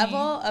other for me. level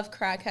of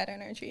crackhead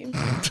energy.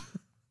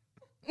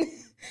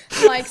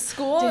 Like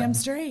school. Damn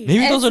straight.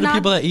 maybe those It's are the not-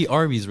 people that eat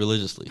Arby's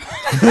religiously.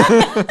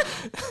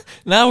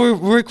 Now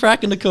we're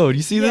cracking the code.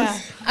 You see Yeah.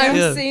 this? I'm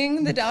Yeah.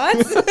 seeing the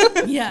dots.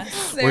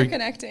 Yes. They're We're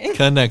connecting.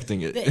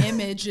 Connecting it. The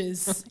image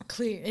is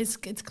clear. It's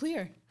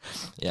clear.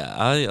 Yeah,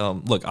 I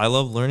look, I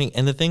love learning,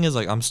 and the thing is,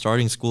 like, I'm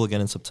starting school again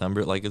in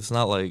September. Like, it's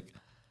not like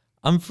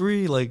I'm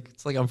free. Like,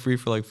 it's like I'm free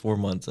for like 4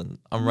 months, and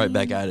I'm right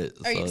back at it.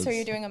 So it's-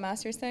 you're doing a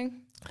master's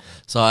thing?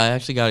 So I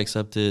actually got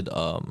accepted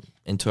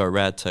into a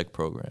rad tech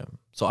program.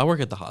 So I work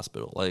at the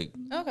hospital. Like,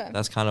 Okay.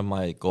 that's kind of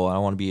my goal. I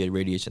want to be a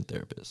radiation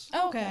therapist.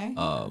 Oh, Okay.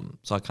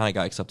 So I kind of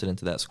got accepted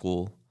into that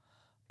school,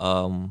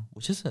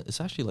 which isn't. It's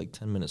actually like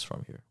 10 minutes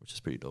from here, which is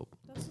pretty dope.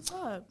 That's what's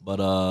up. But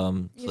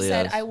You so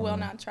said yeah, I will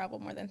not travel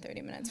more than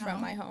 30 minutes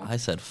from my home. I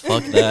said,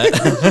 fuck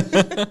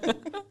that.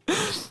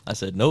 I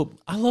said, nope.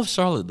 I love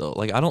Charlotte, though.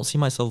 Like, I don't see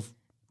myself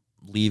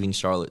leaving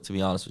Charlotte, to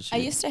be honest with you.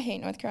 I used to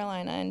hate North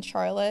Carolina and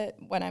Charlotte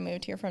when I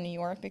moved here from New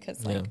York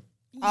because like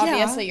Yeah.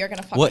 obviously you're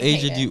gonna fucking What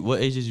age hate did it. you?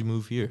 What age did you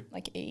move here?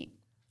 Like 8.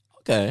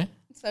 Okay.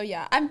 So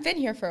yeah, I've been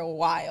here for a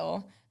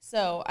while,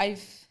 so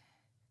I've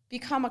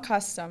become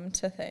accustomed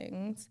to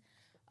things.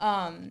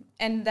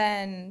 And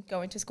then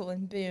going to school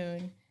in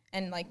Boone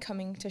and like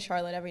coming to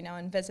Charlotte every now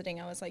and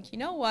visiting, I was like, you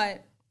know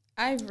what?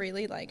 I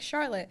really like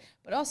Charlotte,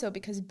 but also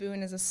because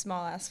Boone is a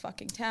small ass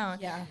fucking town.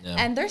 Yeah. Yeah.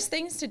 And there's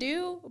things to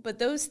do, but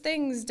those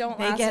things don't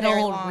They last get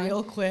very old long.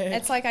 real quick.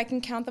 It's like I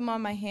can count them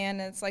on my hand.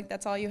 And it's like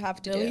that's all you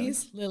have to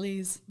Lilies, do.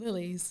 Lilies,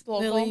 Lilies,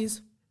 Local?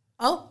 Lilies.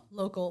 Oh,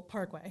 local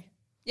Parkway.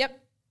 Yep.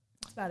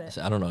 That's about it.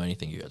 I don't know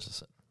anything you guys just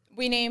said.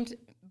 We named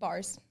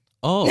bars.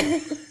 Oh,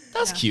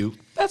 that's cute.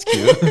 That's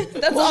cute.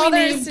 That's Well, all we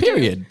there need is to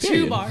Period. do.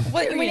 2 bars.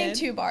 What, we period. need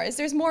 2 bars.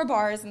 There's more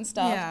bars and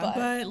stuff, Yeah, but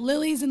but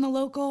Lily's in the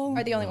local.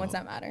 are the only ones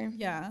that matter.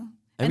 Yeah.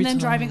 Every And then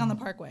driving time- on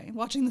the parkway,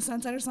 watching the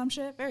sunset or some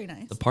shit. Very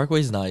nice. The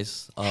Parkway's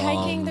nice.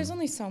 Hiking, there's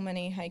only so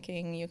many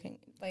hiking you can,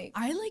 like,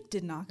 I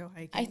did not go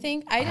hiking. I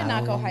think I did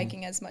not go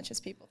hiking as much as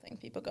people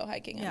think people go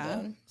hiking in Yeah.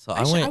 Boone. So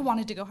I went.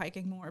 wanted to go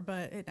hiking more,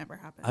 but it never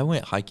happened. I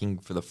went hiking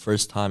for the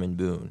first time in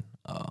Boone,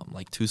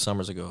 like 2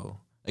 summers ago.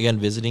 Again,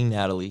 visiting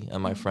Natalie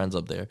and my friends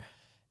up there,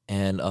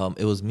 and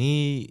it was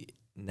me,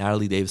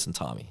 Natalie Davis, and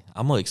Tommy.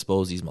 I'm gonna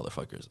expose these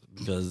motherfuckers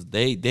because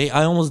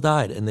I almost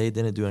died and they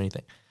didn't do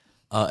anything.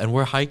 And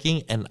we're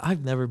hiking, and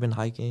I've never been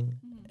hiking,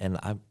 and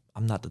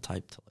I'm not the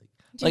type to like.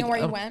 Do you know like,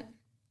 where you went?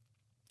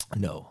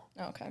 No,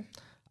 Oh, okay.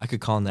 I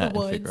could call Nat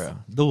and figure woods. out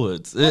the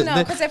woods. Well, no,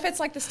 because if it's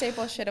like the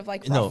staple shit of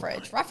like No,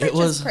 Roughridge, it Roughridge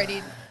was- is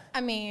pretty. I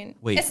mean,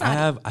 wait, it's I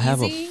not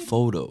have a easy.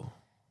 photo.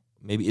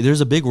 Maybe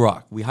there's a big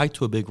rock. We hiked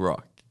to a big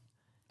rock,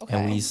 Okay.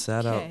 and we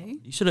sat out. Okay.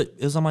 You should have.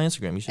 It was on my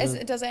Instagram. You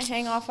should. Does it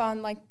hang off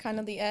on like kind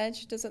of the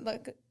edge? Does it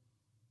look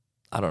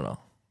I don't know.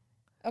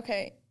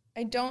 okay?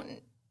 I don't.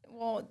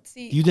 Well,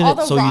 see, You all didn't.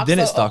 the So you rocks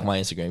didn't o- stalk my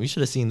Instagram. You should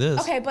have seen this.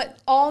 Okay, but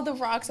all the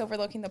rocks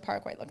overlooking the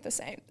parkway look the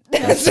same.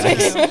 That's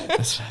facts.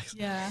 That's facts.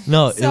 Yeah.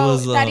 No, So it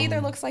was that either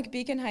looks like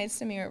Beacon Heights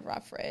to me or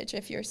Roughridge.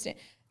 If you're,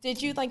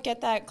 did you like get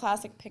that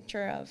classic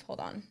picture of? Hold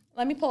on,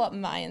 let me pull up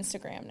my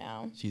Instagram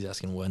now. She's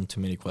asking one too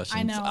many questions.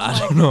 I know. I I'm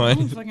don't like, know. I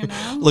don't fucking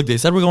know. Look, they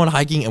said we're going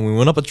hiking, and we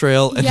went up a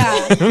trail. And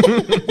Yeah.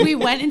 We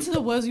went into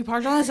the woods. We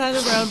parked on the side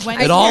of the road.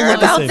 Went It all Care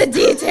looked the about same. the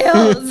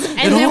details.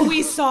 and then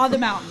we saw the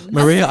mountain.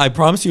 Maria, I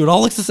promise you, it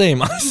all looks the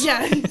same.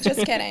 Yeah.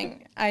 Just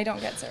kidding. I don't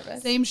get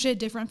service. Same shit,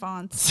 different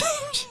fonts.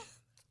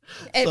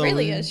 It So-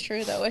 really is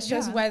true though. It's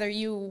just Yeah. whether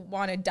you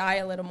want to die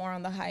a little more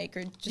on the hike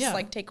or just Yeah.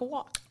 like take a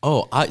walk.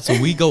 Oh, so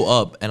we go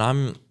up, and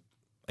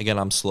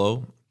I'm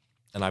slow,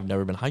 and I've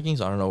never been hiking,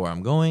 so I don't know where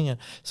I'm going. And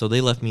so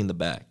they left me in the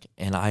back,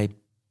 and I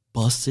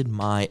busted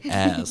my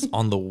ass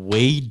on the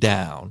way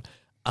down.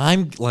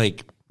 I'm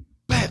like,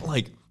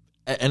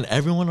 and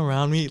everyone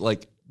around me,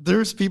 like,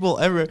 there's people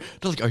everywhere.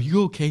 They're like, "Are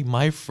you okay?"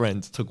 My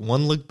friends took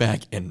one look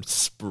back and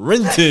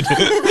sprinted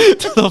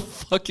to the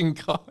fucking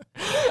car,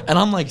 and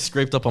I'm like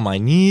scraped up on my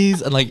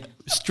knees, and like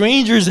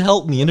strangers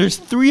help me, and there's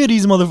 3 of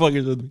these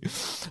motherfuckers with me,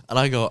 and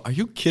I go, "Are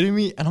you kidding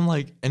me?" And I'm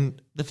like,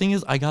 and the thing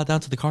is, I got down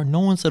to the car,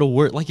 no one said a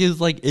word. Like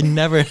it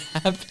never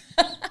happened.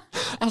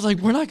 I was like,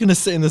 "We're not gonna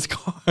sit in this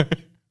car."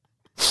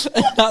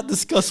 And not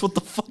discuss what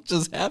the fuck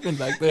just happened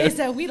back there. They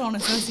said we don't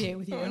associate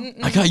with you.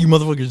 I got you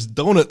motherfuckers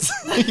donuts.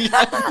 You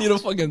need to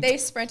fucking. They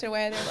sprinted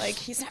away. They're like,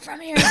 he's not from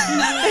here.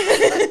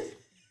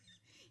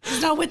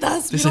 He's not with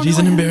us. They said he's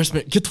an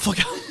embarrassment. Get the fuck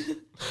out.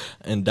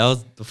 And that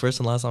was the first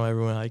and last time I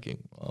ever went hiking.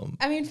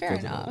 I mean, fair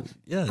because of enough. it.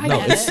 Yeah, I no,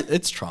 get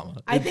it's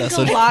trauma. I think That's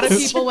a what it lot of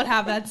is. people would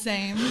have that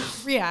same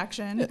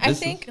reaction. I This is-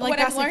 think Like, what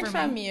that's I've it learned for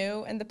from me.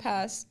 you in the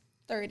past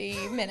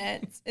 30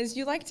 minutes is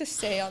you like to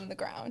stay on the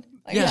ground.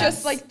 Like Yes.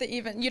 just like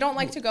you don't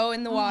like to go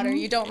in the water.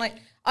 You don't like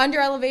under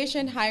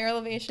elevation, higher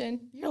elevation.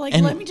 You're like,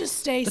 And let me just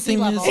stay The sea thing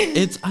level.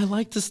 is, I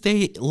like to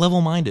stay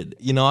level-minded.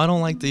 You know, I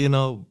don't like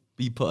to,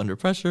 be put under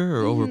pressure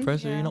or over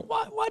pressure. yeah. You know,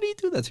 why do you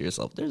do that to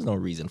yourself? There's no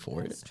reason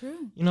for It's it. true.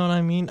 You know what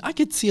I mean? I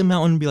could see a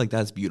mountain and be like,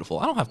 that's beautiful.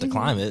 I don't have to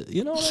climb it.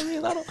 You know what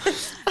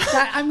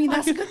I mean?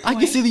 That's a good point. I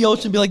can see the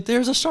ocean and be like,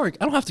 there's a shark.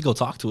 I don't have to go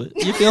talk to it.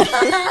 You feel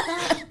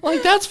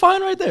like that's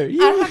fine right there. I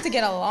don't have to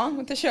get along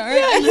with the shark.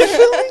 You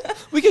feel me?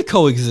 We could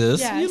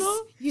coexist, Yes. you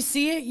know? You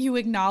see it, you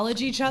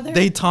acknowledge each other.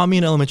 They taught me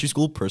in elementary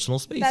school personal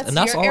space. That's and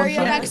that's your all area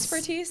I'm of trying to-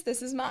 expertise.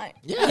 This is mine.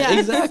 Yeah, Yeah.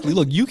 exactly.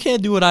 Look, you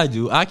can't do what I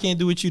do. I can't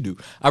do what you do.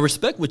 I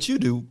respect what you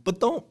do,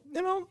 but don't,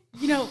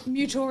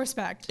 mutual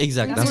respect.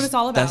 Exactly. That's what it's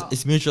all about.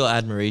 It's mutual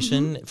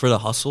admiration for the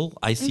hustle.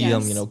 I see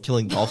them, Yes.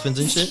 killing dolphins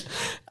and shit.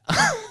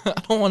 I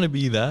don't want to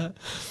be that.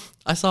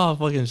 I saw a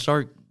fucking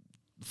shark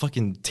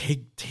fucking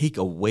take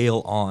a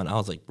whale on. I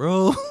was like,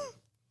 bro,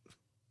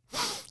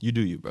 you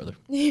do you, brother.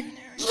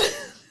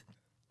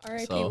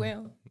 R.I.P. So-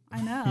 whale.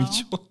 I know.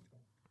 Mutual.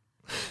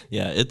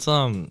 Yeah, it's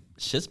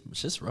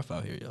shit's rough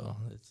out here, yo.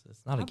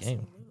 It's not a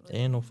game. It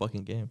ain't no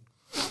fucking game.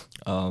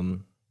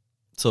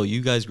 So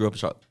you guys grew up in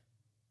Charlotte.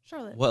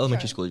 Charlotte. What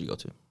elementary Charlotte. school did you go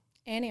to?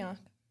 Antioch.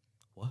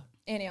 What?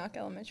 Antioch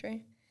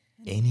Elementary.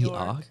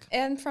 Antioch.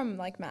 And from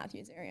like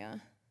Matthews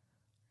area.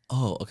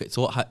 Oh, okay.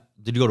 So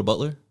did you go to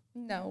Butler?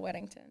 No,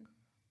 Weddington.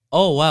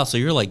 Oh wow, so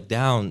you're like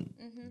down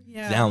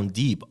Yeah. down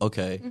deep.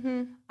 Okay.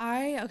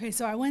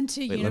 So I went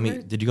to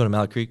Wait, did you go to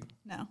Mallet Creek?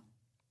 No.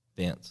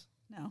 Vance.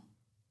 No.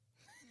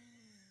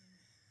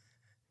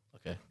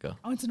 Okay, go.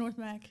 I went to North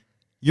Mac.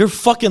 You're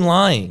fucking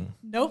lying.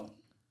 Nope.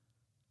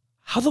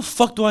 How the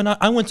fuck do I not?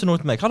 I went to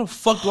North Mac. How the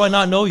fuck do I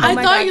not know you? I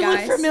my thought God, you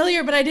guys. looked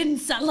familiar, but I didn't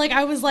sound like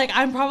I was like,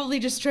 I'm probably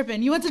just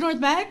tripping. You went to North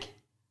Mac?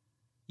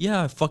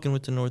 Yeah, I fucking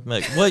went to North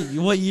Mac.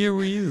 What year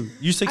were you?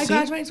 You I 16?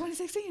 graduated in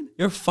 2016.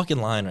 You're fucking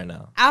lying right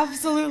now.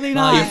 Absolutely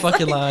Nah, not. you're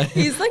fucking lying.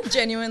 He's like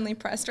genuinely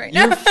pressed right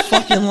You're now.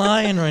 fucking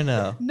lying right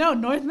now. No,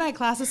 North Mac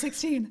class of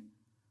 16.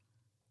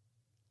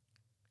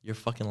 You're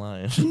fucking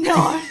lying.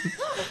 No,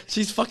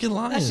 She's fucking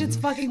lying. that shit's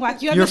fucking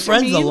whack. You have Your Mr.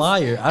 friend's a Means?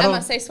 liar. I Emma,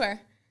 don't. say swear.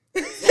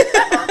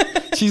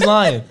 She's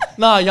lying.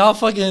 Nah, y'all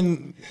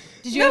fucking.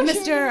 Did you have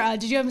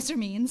Mr.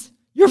 Means?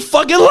 You're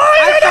fucking lying.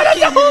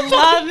 I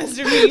love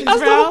Mr. Means,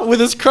 bro. With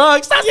his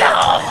Crocs. Guys,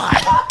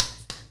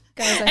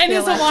 I And feel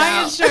his left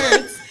Hawaiian out.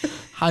 shirts.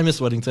 Hi, Miss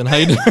Weddington. How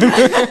you doing?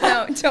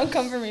 No, don't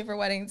come for me for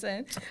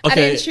Weddington. I Okay.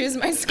 didn't choose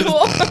my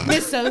school.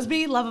 Miss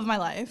Sosby, love of my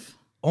life.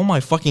 Oh my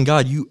fucking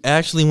God! You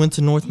actually went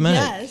to North Med.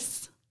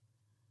 Yes.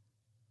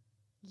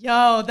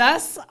 Yo,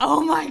 that's,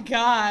 oh my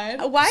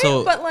God. Why?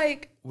 So- But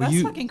like, Were That's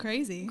you? fucking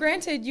crazy.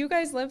 granted, you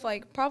guys live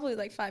like probably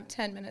like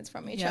 5-10 minutes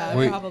from each Yeah. other.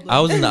 Wait, probably. I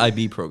was in the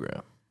IB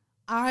program.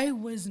 I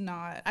was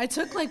not. I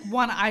took like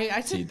one. I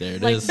took See, there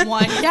it like is.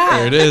 one. Yeah.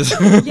 There it is.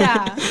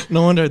 Yeah.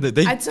 No wonder that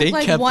they I took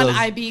like kept one us.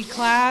 IB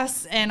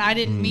class, and I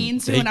didn't mean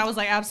to, they- and I was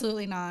like,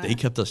 absolutely not. They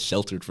kept us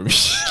sheltered from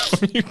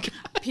you guys.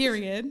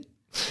 Period.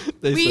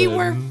 They We said,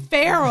 were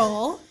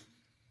feral.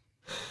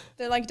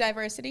 They're like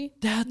diversity.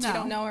 That's You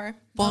don't know her.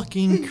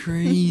 fucking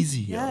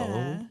crazy, yo.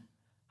 Yeah.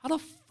 How the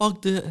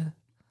fuck did?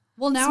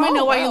 Well, now Small I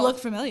know why you world. look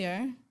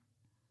familiar.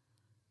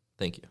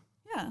 Thank you.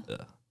 Yeah.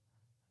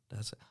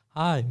 That's it.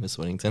 Hi, Miss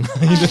Weddington.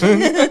 How you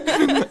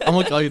doing? I'm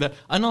gonna call you that.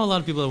 I know a lot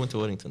of people that went to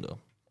Weddington though.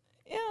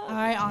 Yeah.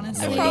 I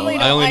honestly. only Probably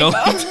know- I don't only like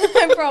know-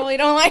 them. I probably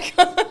don't like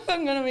them, if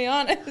I'm gonna be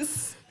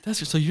honest.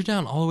 That's so you're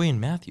down all the way in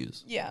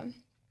Matthews. Yeah.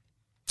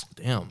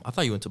 Damn, I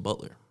thought you went to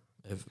Butler.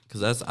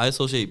 Because I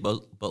associate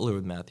Butler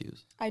with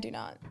Matthews. I do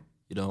not.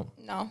 You don't?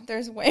 No,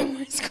 there's way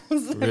more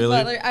schools than Really?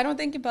 Butler. I don't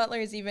think Butler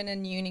is even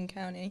in Union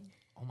County.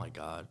 Oh my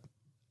God.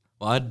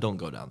 Well, I don't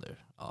go down there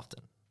often.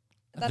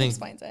 I That think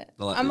explains it.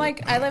 the- I'm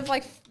like, I live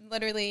like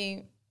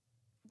literally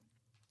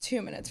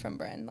 2 minutes from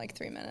Bryn, like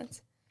 3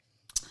 minutes.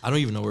 I don't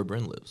even know where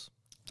Bryn lives.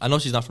 I know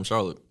she's not from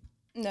Charlotte.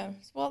 No,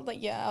 well,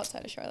 like yeah,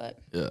 outside of Charlotte.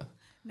 Yeah.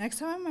 Next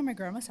time I'm at my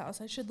grandma's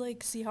house, I should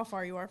like see how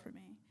far you are from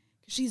me,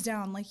 because she's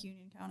down like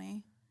Union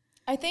County.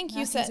 I think you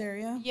Matthews said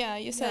area. Yeah,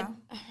 you said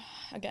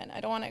again. I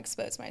don't want to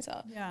expose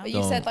myself. Yeah. but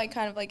you said Don't. like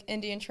kind of like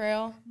Indian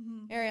Trail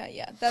area.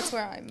 Yeah, that's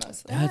where I'm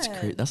mostly. That's Good.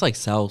 crazy. That's like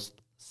South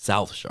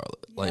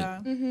Charlotte. Like Yeah.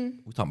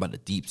 we're talking about the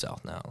deep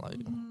South now. Like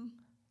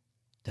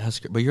that's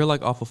crazy. But you're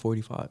like off of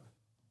 45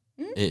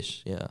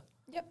 ish. Yeah.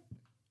 Yep.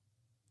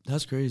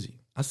 That's crazy.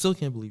 I still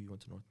can't believe you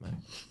went to North Mac.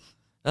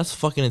 That's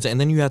fucking insane.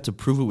 And then you had to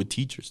prove it with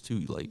teachers too.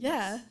 Like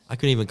Yeah. I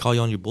couldn't even call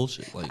you on your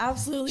bullshit. Like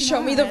Absolutely.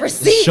 Show me not. the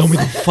receipts. show me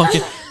the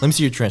fucking. Let me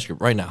see your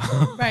transcript right now.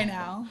 right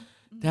now.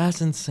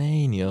 That's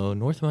insane, yo.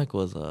 North Mac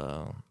was It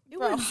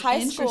Bro, was high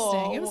interesting.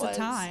 school It was a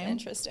time.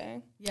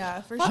 Interesting.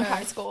 Yeah, for Fuck sure.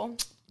 high school.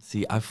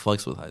 See, I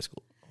fucks with high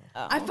school.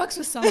 I fucks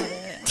with some of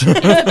it. It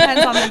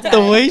depends on the day.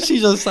 The way she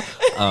just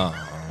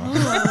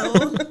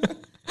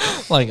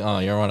like, oh,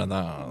 you're one of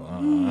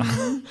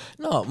those.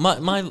 No,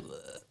 my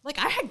Like,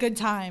 I had good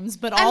times,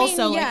 but I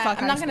also mean, like yeah, fuck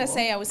I'm high not gonna school.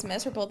 say I was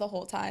miserable the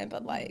whole time,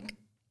 but like,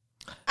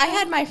 I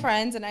had my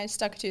friends and I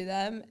stuck to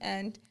them,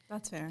 and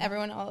That's fair.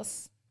 everyone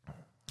else.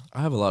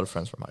 I have a lot of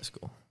friends from high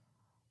school.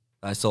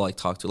 I still like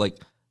talk to. Like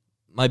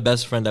my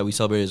best friend that we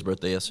celebrated his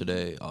birthday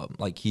yesterday.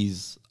 Like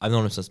I've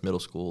known him since middle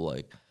school.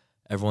 Like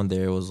everyone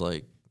there was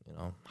like, you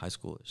know, high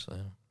schoolish. So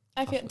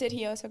I feel. Did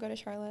he also go to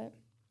Charlotte?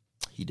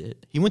 he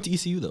did. He went to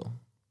ECU though.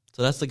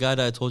 So that's the guy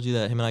that I told you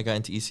that him and I got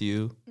into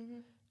ECU.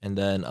 And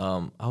then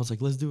I was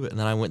like, let's do it. And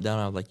then I went down.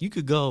 And I was like, you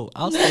could go.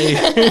 I'll stay.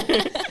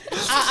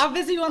 I'll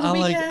visit you on the I'll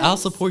weekends. I'll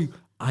support you.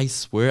 I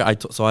swear. I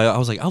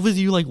was like, I'll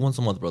visit you like once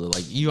a month, brother.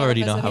 Like you Yeah,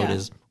 already know how it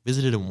visit- is.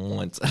 Visited him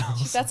once. And I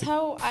was That's like,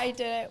 how I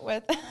did it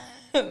with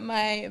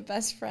my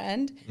best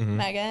friend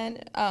Megan.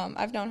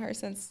 I've known her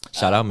since.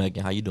 shout out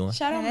Megan. How you doing?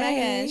 Shout out Hey.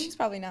 Megan. She's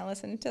probably not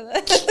listening to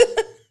this.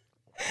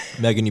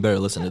 Megan, you better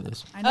listen to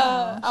this. I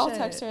know. I'll shit.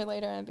 text her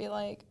later and be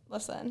like,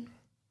 "Listen,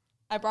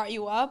 I brought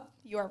you up.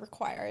 You are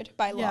required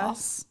by law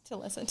Yes. to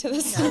listen to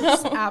this."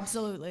 Yes, now."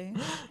 absolutely.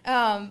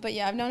 But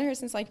yeah, I've known her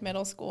since like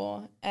middle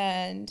school,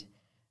 and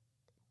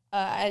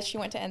as she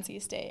went to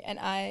NC State, and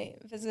I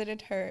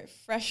visited her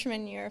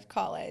freshman year of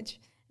college,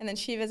 and then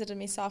she visited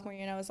me sophomore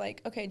year, and I was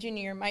like, "Okay,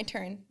 junior year, my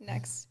turn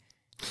next."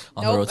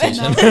 On Nope. the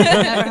rotation. No,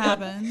 it never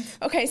happened.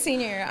 Okay,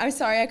 senior year. I'm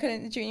sorry I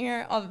couldn't junior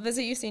year. I'll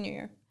visit you senior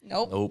year.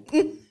 Nope.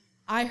 Nope.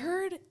 I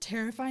heard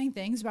terrifying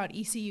things about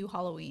ECU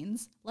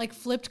Halloweens, like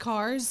flipped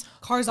cars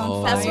on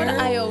Oh. fire. That's what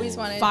I always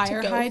wanted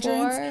Fire to go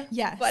hydrants. for.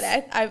 Yes. But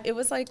it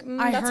was like,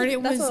 I that's heard a,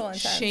 it that's a little was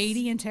intense.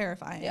 shady and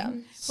terrifying. Yeah.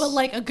 But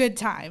like a good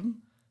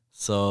time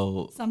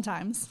So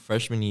sometimes.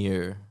 freshman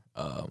year,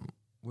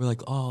 we're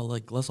like, oh,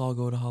 like let's all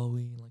go to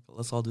Halloween. Like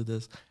let's all do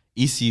this.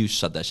 ECU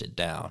shut that shit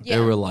down. Yeah.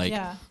 They were like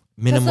Yeah.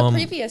 Because minimum. the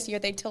previous year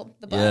they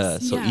tilt the bus. Yeah,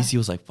 so Yeah. ECU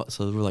was like,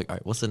 so we're like, all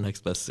right, what's the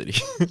next best city?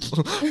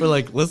 We're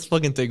like, let's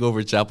fucking take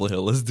over Chapel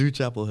Hill. Let's do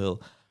Chapel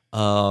Hill.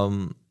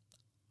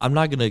 I'm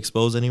not gonna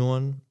expose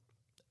anyone.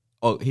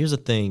 Oh, here's the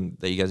thing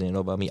that you guys need to know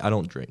about me. I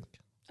don't drink,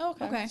 Oh,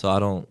 okay. Okay. so I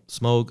don't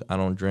smoke. I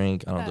don't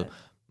drink. I don't do. Got it.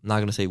 I'm not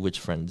gonna say which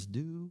friends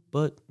do,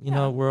 but you Yeah.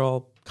 know, we're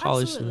all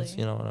college Absolutely. students.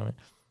 You know what I mean?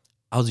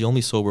 I was the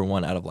only sober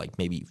one out of like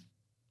maybe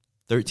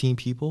 13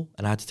 people,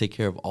 and I had to take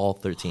care of all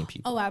 13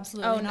 people. Oh,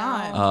 absolutely Oh, no.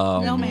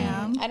 not. No,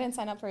 ma'am. I didn't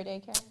sign up for a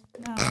daycare.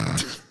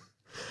 No.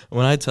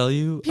 When I tell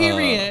you,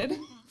 Period.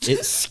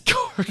 it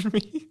scarred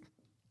me.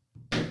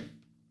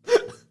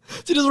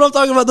 See, this is what I'm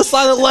talking about. The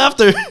silent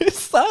laughter. It's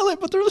silent,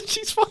 but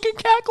she's fucking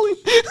cackling.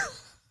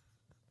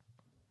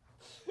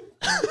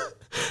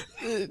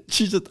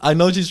 I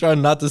know she's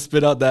trying not to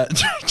spit out that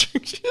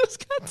drink she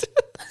just got to.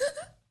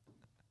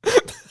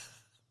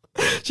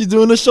 She's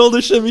doing a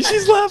shoulder shimmy.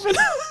 She's laughing.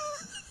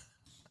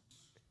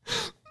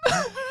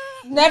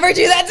 Never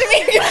do that to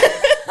me.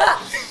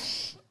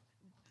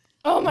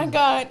 Oh my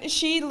god.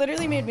 She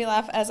literally made me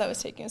laugh as I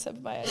was taking a sip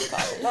of my iced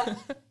coffee.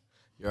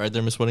 You all right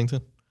there, Miss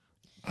Weddington?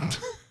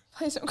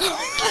 Please don't call me.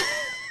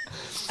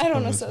 I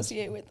don't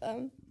associate with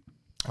them.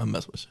 I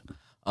mess with you.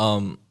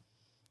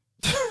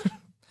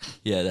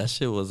 Yeah, that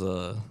shit was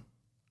that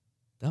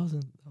was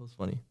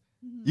funny.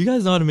 Mm-hmm. You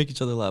guys know how to make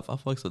each other laugh. I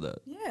fucks with that.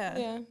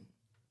 Yeah.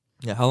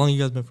 Yeah. How long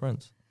you guys been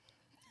friends?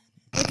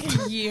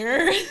 Like a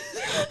year.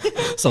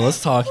 So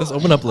let's talk. Let's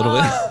open up a little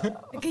bit.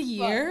 Like a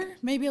year,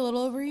 maybe a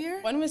little over a year.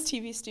 When was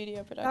TV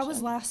studio production? That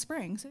was last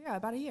spring. So yeah,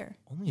 about a year.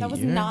 Only that a was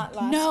year? not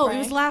last No, spring. it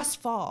was last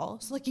fall.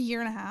 So like a year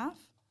and a half.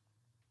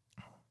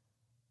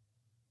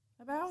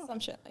 About? Some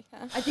shit like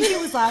that. I think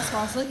it was last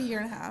fall. So like a year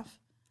and a half.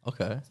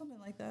 Okay. Something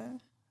like that.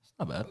 It's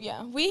not bad.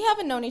 Yeah, we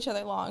haven't known each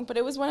other long, but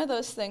it was one of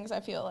those things I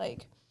feel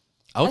like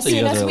I would as say you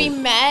soon guys as are we like-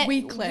 met,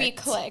 We we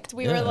clicked.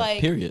 We Yeah, were like,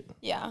 period.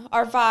 yeah,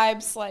 our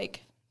vibes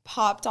like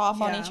popped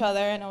off on Yeah. each other,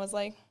 and I was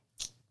like,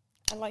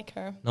 I like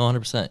her. No,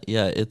 100%.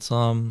 Yeah, it's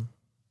yeah.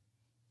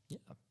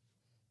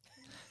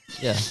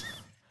 Yeah.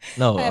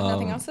 No, I have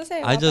nothing else to say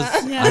about I just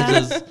that. Yeah. I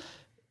just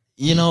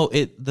you know,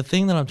 the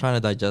thing that I'm trying to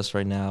digest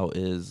right now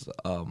is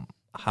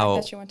how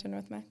that you went to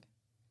North Mac.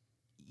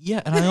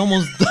 yeah, and I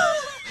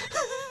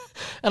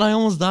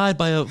almost died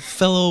by a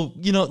fellow,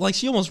 you know, like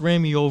she almost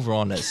ran me over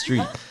on that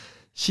street.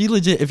 She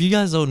legit, if you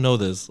guys don't know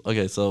this,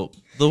 okay, so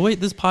the way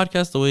this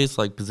podcast, the way it's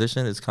like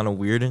positioned is kind of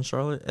weird in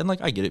Charlotte. And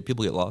like I get it,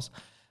 people get lost.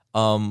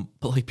 But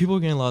like people are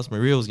getting lost,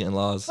 Maria was getting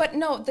lost. But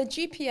no, the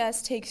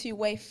GPS takes you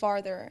way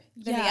farther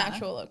than the Yeah.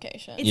 actual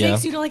location. It Yeah.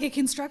 takes you to like a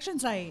construction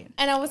site.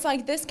 And I was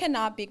like, this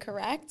cannot be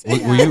correct.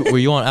 Were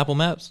you on Apple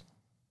Maps?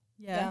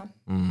 Yeah.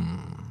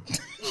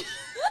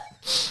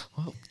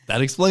 Well,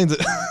 that explains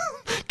it.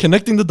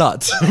 Connecting the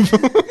dots.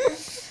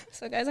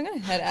 So guys, I'm gonna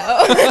head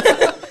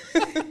out.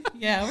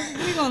 Yeah,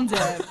 we gonna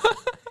dip.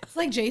 It's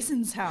like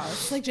Jason's house.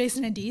 It's like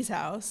Jason and Dee's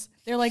house.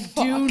 They're like,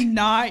 do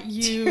not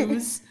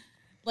use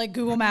like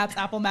Google Maps,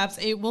 Apple Maps.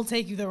 It will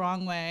take you the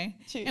wrong way.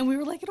 Shoot. And we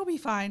were like, it'll be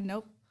fine.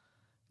 Nope.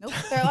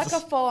 They're like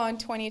a full on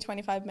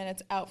 25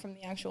 minutes out from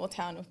the actual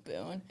town of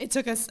Boone. It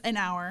took us an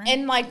hour.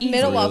 In like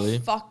middle Really?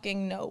 of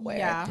fucking nowhere.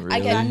 Yeah. I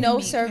get Really? no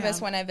Meet service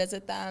him. when I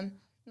visit them.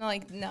 I'm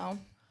like, no.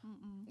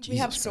 We Jesus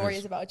have stories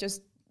Christ. about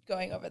just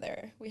going over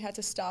there. We had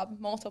to stop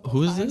multiple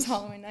Who is times this?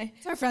 Halloween night.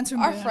 It's our friends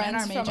from Our Boone friends and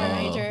our from major. our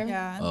major.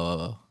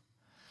 Yeah.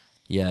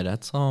 Yeah,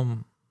 that's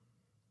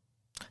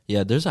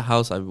yeah, there's a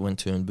house I went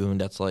to in Boone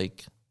that's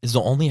like is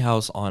the only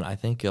house on I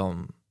think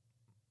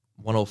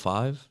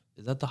 105.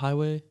 Is that the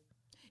highway?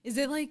 Is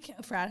it like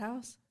a frat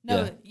house?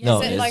 Yeah. Yeah.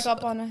 No, Is it it's- like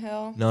up on a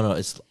hill? No,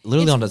 it's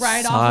literally It's on the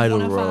right off side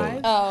of of the 105.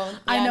 road. Oh,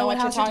 I yeah, know what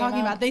house you're talking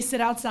about. about. They sit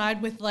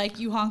outside with like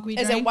you honk, we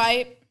Is drink. it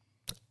white?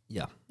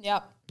 Yeah.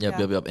 Yep. Yep,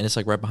 Yeah. yep. And it's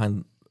like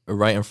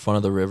right in front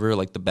of the river,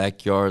 like the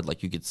backyard,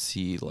 like you could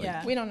see like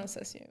Yeah. We don't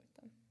associate with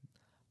them.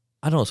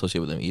 I don't associate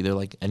with them either,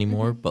 like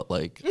anymore. But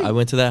like I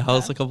went to that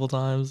house a couple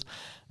times,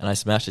 and I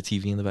smashed a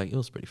TV in the back. It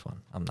was pretty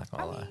fun. I'm not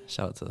gonna lie.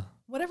 Shout out to.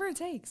 Whatever it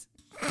takes.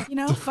 You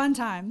know, fun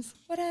times.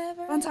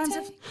 Whatever. Fun it times.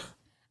 takes,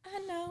 I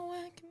know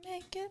I can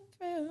make it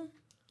through.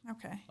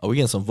 Okay. Oh, we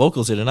getting some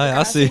vocals here tonight.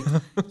 I see.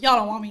 Y'all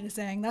don't want me to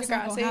sing. That's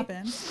not Degrassi. gonna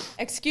happen.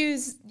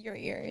 Excuse your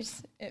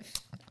ears if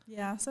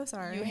Yeah, so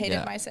sorry. you hated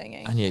Yeah. my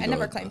singing. I need to I go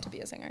never with claimed the- to be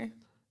a singer.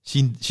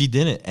 She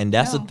didn't, and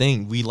that's the No.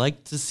 thing. We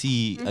like to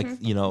see,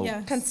 you know,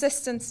 Yes.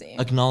 Consistency.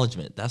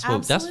 acknowledgement. That's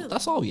what Absolutely.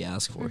 that's all we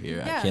ask for here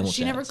at Yeah, Camel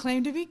she never Chats.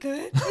 claimed to be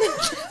good.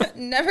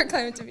 Never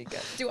claimed to be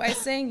good. Do I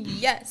sing?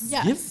 Yes.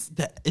 Yes.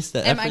 Yep, it's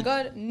the Am effort. I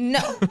good?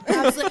 No.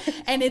 Absolutely.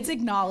 And it's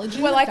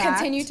acknowledging Will the I fact-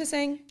 continue to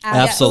sing?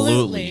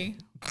 Absolutely.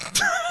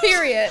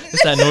 Period.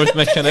 It's that North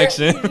Met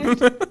connection.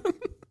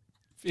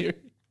 Period.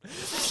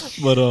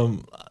 But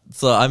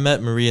so I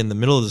met Maria in the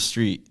middle of the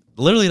street.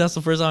 Literally, that's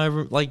the first time I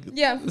ever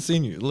Yeah.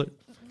 seen you.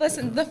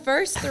 Listen, the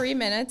first 3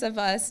 minutes of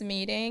us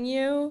meeting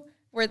you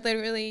were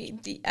literally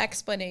the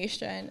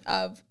explanation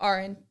of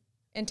our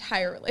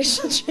entire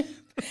relationship,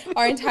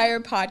 our entire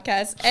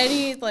podcast.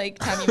 Any like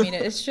time you meet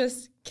it, it's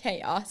just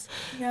chaos.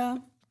 Yeah.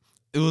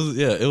 It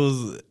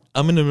was.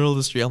 I'm in the middle of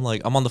the street. I'm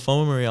on the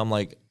phone with Maria. I'm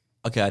like,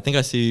 okay, I think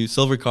I see you.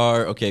 Silver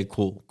car. Okay,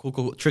 cool.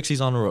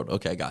 Trixie's on the road.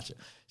 Okay, gotcha.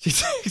 She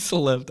takes a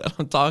left. And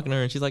I'm talking to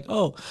her, and she's like,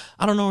 oh,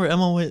 I don't know where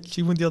Emma went.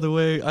 She went the other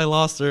way. I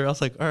lost her. I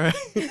was like, all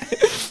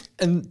right.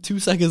 And 2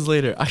 seconds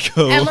later, I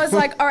go. Emma's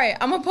like, all right,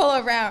 I'm going to pull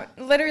around.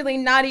 Literally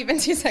not even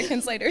 2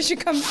 seconds later, she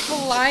comes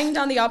flying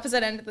down the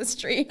opposite end of the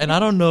street. And I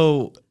don't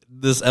know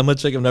this Emma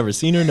chick. I've never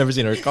seen her. Never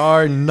seen her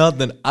car.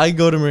 Nothing. I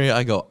go to Maria.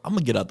 I go, I'm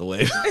going to get out the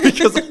way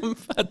because I'm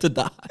about to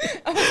die.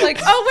 I was like,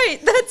 oh,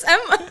 wait, that's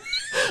Emma.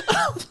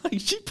 I'm like,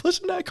 she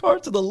pushing that car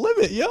to the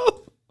limit,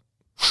 yo.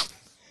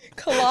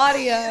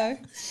 Claudia.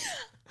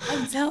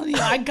 I'm telling you,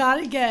 I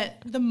gotta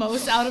get the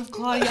most out of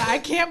Claudia. I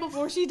can't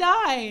before she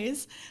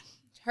dies.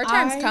 Her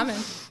time's coming.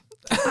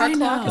 I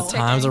know. The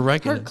times are Her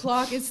reckoning.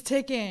 clock is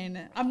ticking.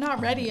 I'm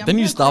not ready. Then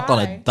you stopped on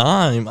a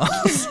dime. I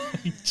was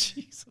like,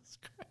 Jesus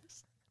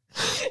Christ.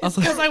 I was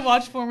like, Because I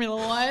watched Formula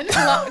One.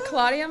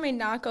 Claudia may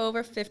not go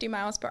over 50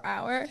 miles per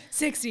hour.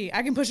 60.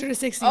 I can push her to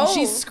 60. Oh.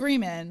 She's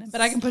screaming,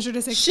 but I can push her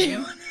to 60. She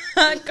will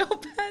not go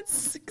past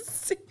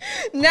 60.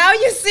 Now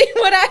you see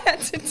what I had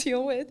to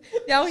deal with.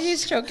 Now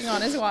he's choking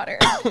on his water.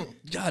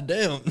 God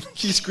damn.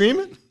 She's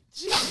screaming?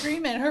 She's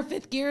screaming. Her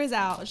fifth gear is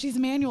out. She's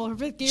manual. Her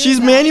fifth gear She's is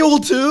out. manual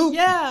too?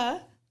 Yeah.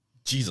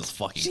 Jesus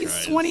fucking She's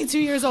Christ. 22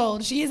 years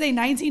old. She is a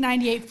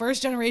 1998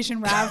 first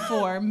generation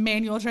RAV4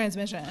 manual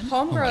transmission.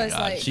 Homegirl is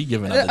God, like, she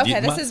giving out the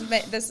okay,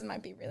 deep- this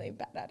might be really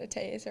bad out of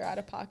taste or out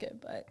of pocket,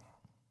 but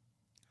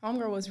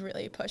Homegirl was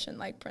really pushing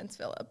like Prince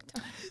Philip.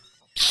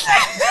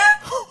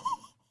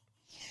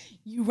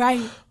 You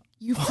right.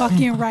 You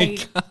fucking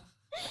right.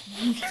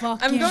 You fucking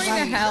I'm going right.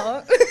 to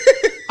hell.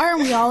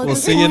 Aren't we all at We'll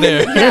this see you point?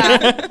 there.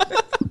 Yeah.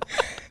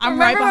 I'm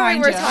right Remember when behind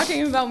we were you.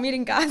 talking about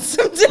meeting God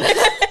someday?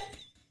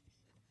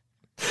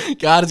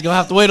 God is going to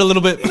have to wait a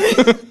little bit.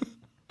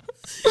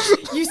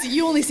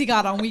 You only see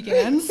God on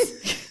weekends.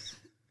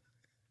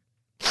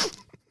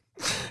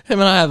 Him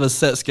and I have a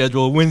set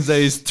schedule.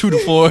 Wednesdays 2 to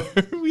 4.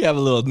 We have a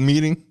little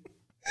meeting.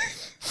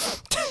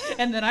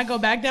 And then I go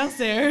back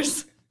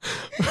downstairs.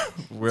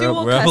 Where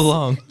I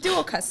belong.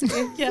 Dual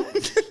custody. Yeah.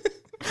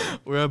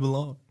 Where I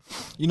belong.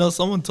 You know,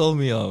 someone told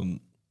me,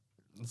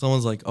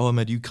 someone's like, "Oh,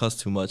 Ahmed, you cuss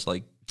too much.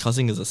 Like,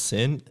 cussing is a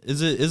sin.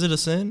 Is it a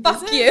sin?"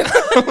 Fuck you.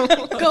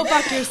 Go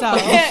fuck yourself.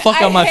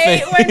 Fuck on my I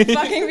hate face. when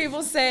fucking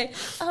people say,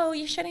 "Oh,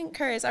 you shouldn't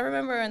curse." I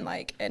remember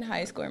in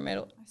high school or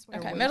middle. swear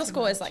Okay, way middle too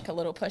school much. is like a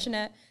little pushing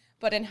it,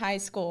 but in high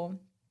school,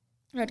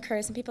 I would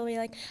curse and people would be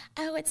like,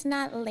 "Oh, it's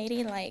not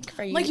ladylike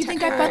for you." Like, you to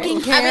think I curse." fucking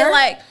I'd care? be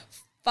like,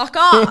 "Fuck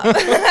off." I'd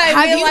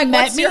Have be you like,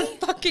 met "What's your me?"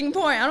 fucking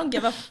point? I don't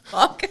give a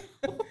fuck."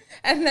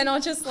 And then I'll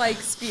just like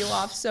spew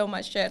off so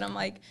much shit. I'm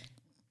like,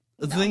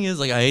 The thing is,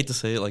 like, I hate to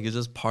say it, like, it's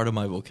just part of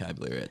my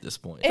vocabulary at this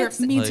point. It's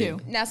Me like, too.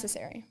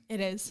 necessary. It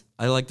is.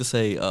 I like to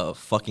say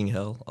fucking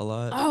hell a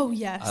lot. Oh,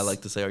 yes. I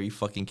like to say, are you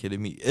fucking kidding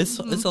me? It's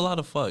a lot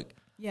of fuck.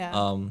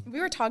 Yeah.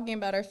 We were talking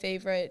about our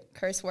favorite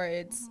curse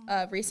words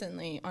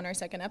recently on our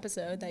second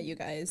episode that you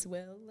guys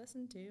will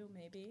listen to,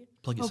 maybe.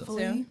 Plug yourself.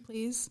 Hopefully, soon.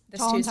 please. This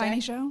Tall and Tuesday.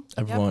 Tiny Show.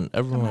 Everyone Yep.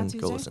 Coming out go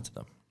Tuesday. listen to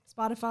them.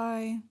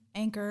 Spotify,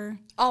 Anchor,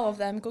 All of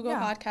them. Google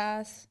Yeah.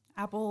 Podcasts.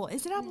 Apple.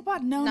 Is it Apple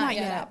Pod? No, Not not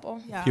yet yet.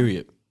 Apple. Yeah.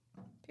 Period.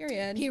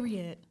 Period.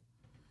 Period.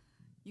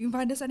 You can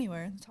find us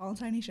anywhere. Tall and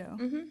Tiny Show.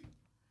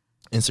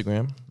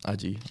 Instagram,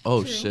 IG.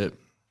 Oh shit.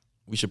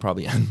 We should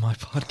probably end my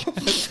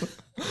podcast.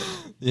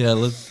 Yeah,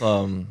 let's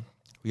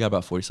we got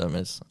about 47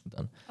 minutes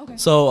done. Okay.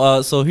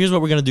 So here's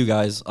what we're gonna do,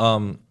 guys.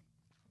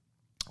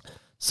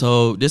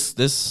 So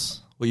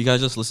this what you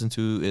guys just listened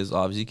to is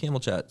obviously Camel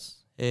Chats.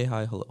 Hey,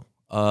 hi, hello.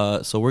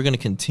 So we're gonna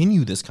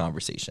continue this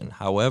conversation.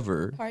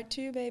 However, Part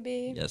 2,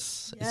 baby.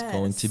 yes, it's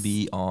going to Yes.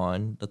 be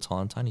on the Tall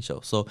and Tiny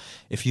Show. So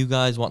if you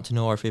guys want to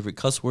know our favorite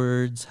cuss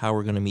words, how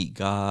we're gonna meet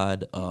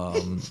God,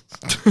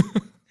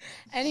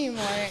 Any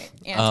more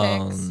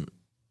antics?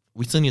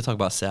 we still need to talk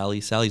about Sally.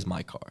 Sally's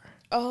my car.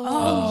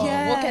 Oh,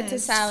 We'll get to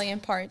yes. Sally in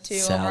part 2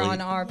 Sally. over on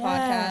our Yes.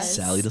 podcast.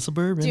 Sally the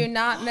Suburban. Do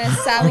not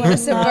miss Sally the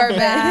Suburban.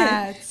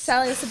 that.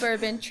 Sally the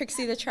Suburban,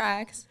 Trixie the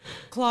Tracks.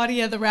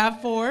 Claudia the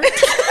RAV4.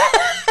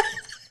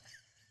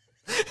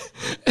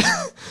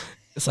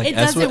 It's like It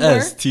S with doesn't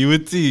S, work. T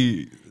with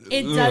T.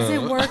 It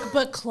doesn't work,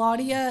 but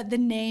Claudia, the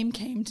name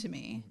came to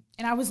me.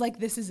 And I was like,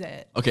 this is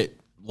it. Okay,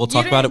 we'll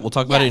talk about it. didn't- We'll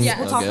talk about it. yeah,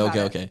 we'll talk about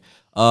Okay.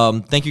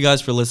 Thank you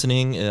guys for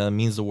listening. It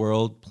means the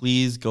world.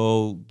 Please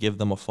go give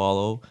them a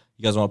follow.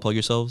 You guys want to plug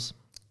yourselves?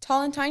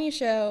 Tall and Tiny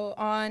Show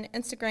on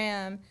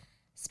Instagram,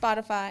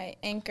 Spotify,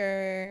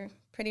 Anchor,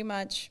 pretty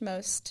much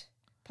most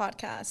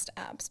podcast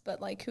apps. But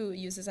like, who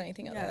uses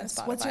anything other Yes.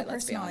 than Spotify? What's your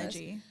let's be honest.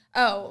 personal IG?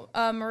 Oh,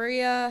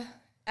 Maria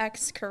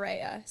X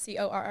Correa,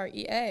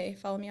 Correa.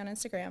 Follow me on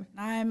Instagram.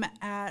 I'm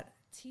at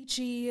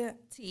Teachy,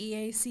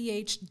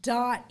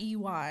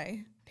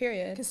 TEACH.EY.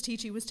 Period. Because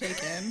Teachy was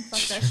taken.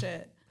 Fuck that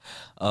shit.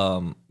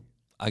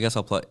 I guess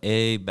I'll plug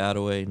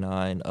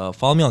Bataway9.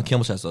 Follow me on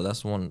Camel Chats though.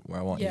 That's the one where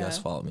I want you Yeah, guys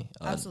to follow me.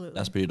 absolutely.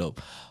 That's pretty dope.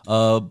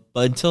 But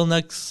until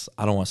next,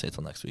 I don't want to say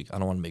until next week. I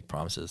don't want to make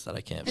promises that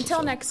I can't. Until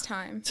fulfill. next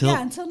time. Till,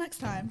 Yeah, until next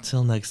time.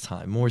 Till next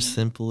time. More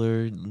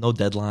simpler. No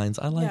deadlines.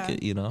 I like Yeah.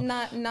 it. You know.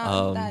 Not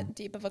that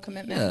deep of a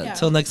commitment. Yeah. Yeah.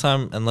 Till next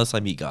time, unless I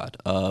meet God.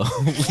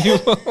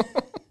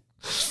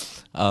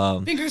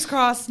 Fingers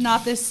crossed,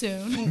 not this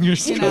soon. You're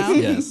You know?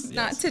 yes.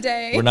 Not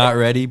today. We're not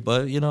ready,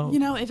 but you know, You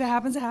know, if it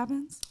happens, it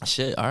happens.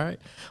 shit. All right.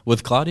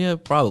 With Claudia,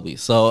 probably.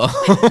 So.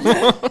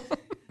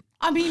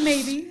 I mean,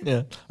 maybe.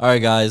 Yeah. All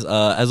right, guys.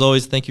 As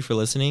always, thank you for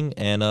listening.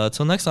 And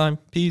till next time,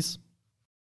 peace.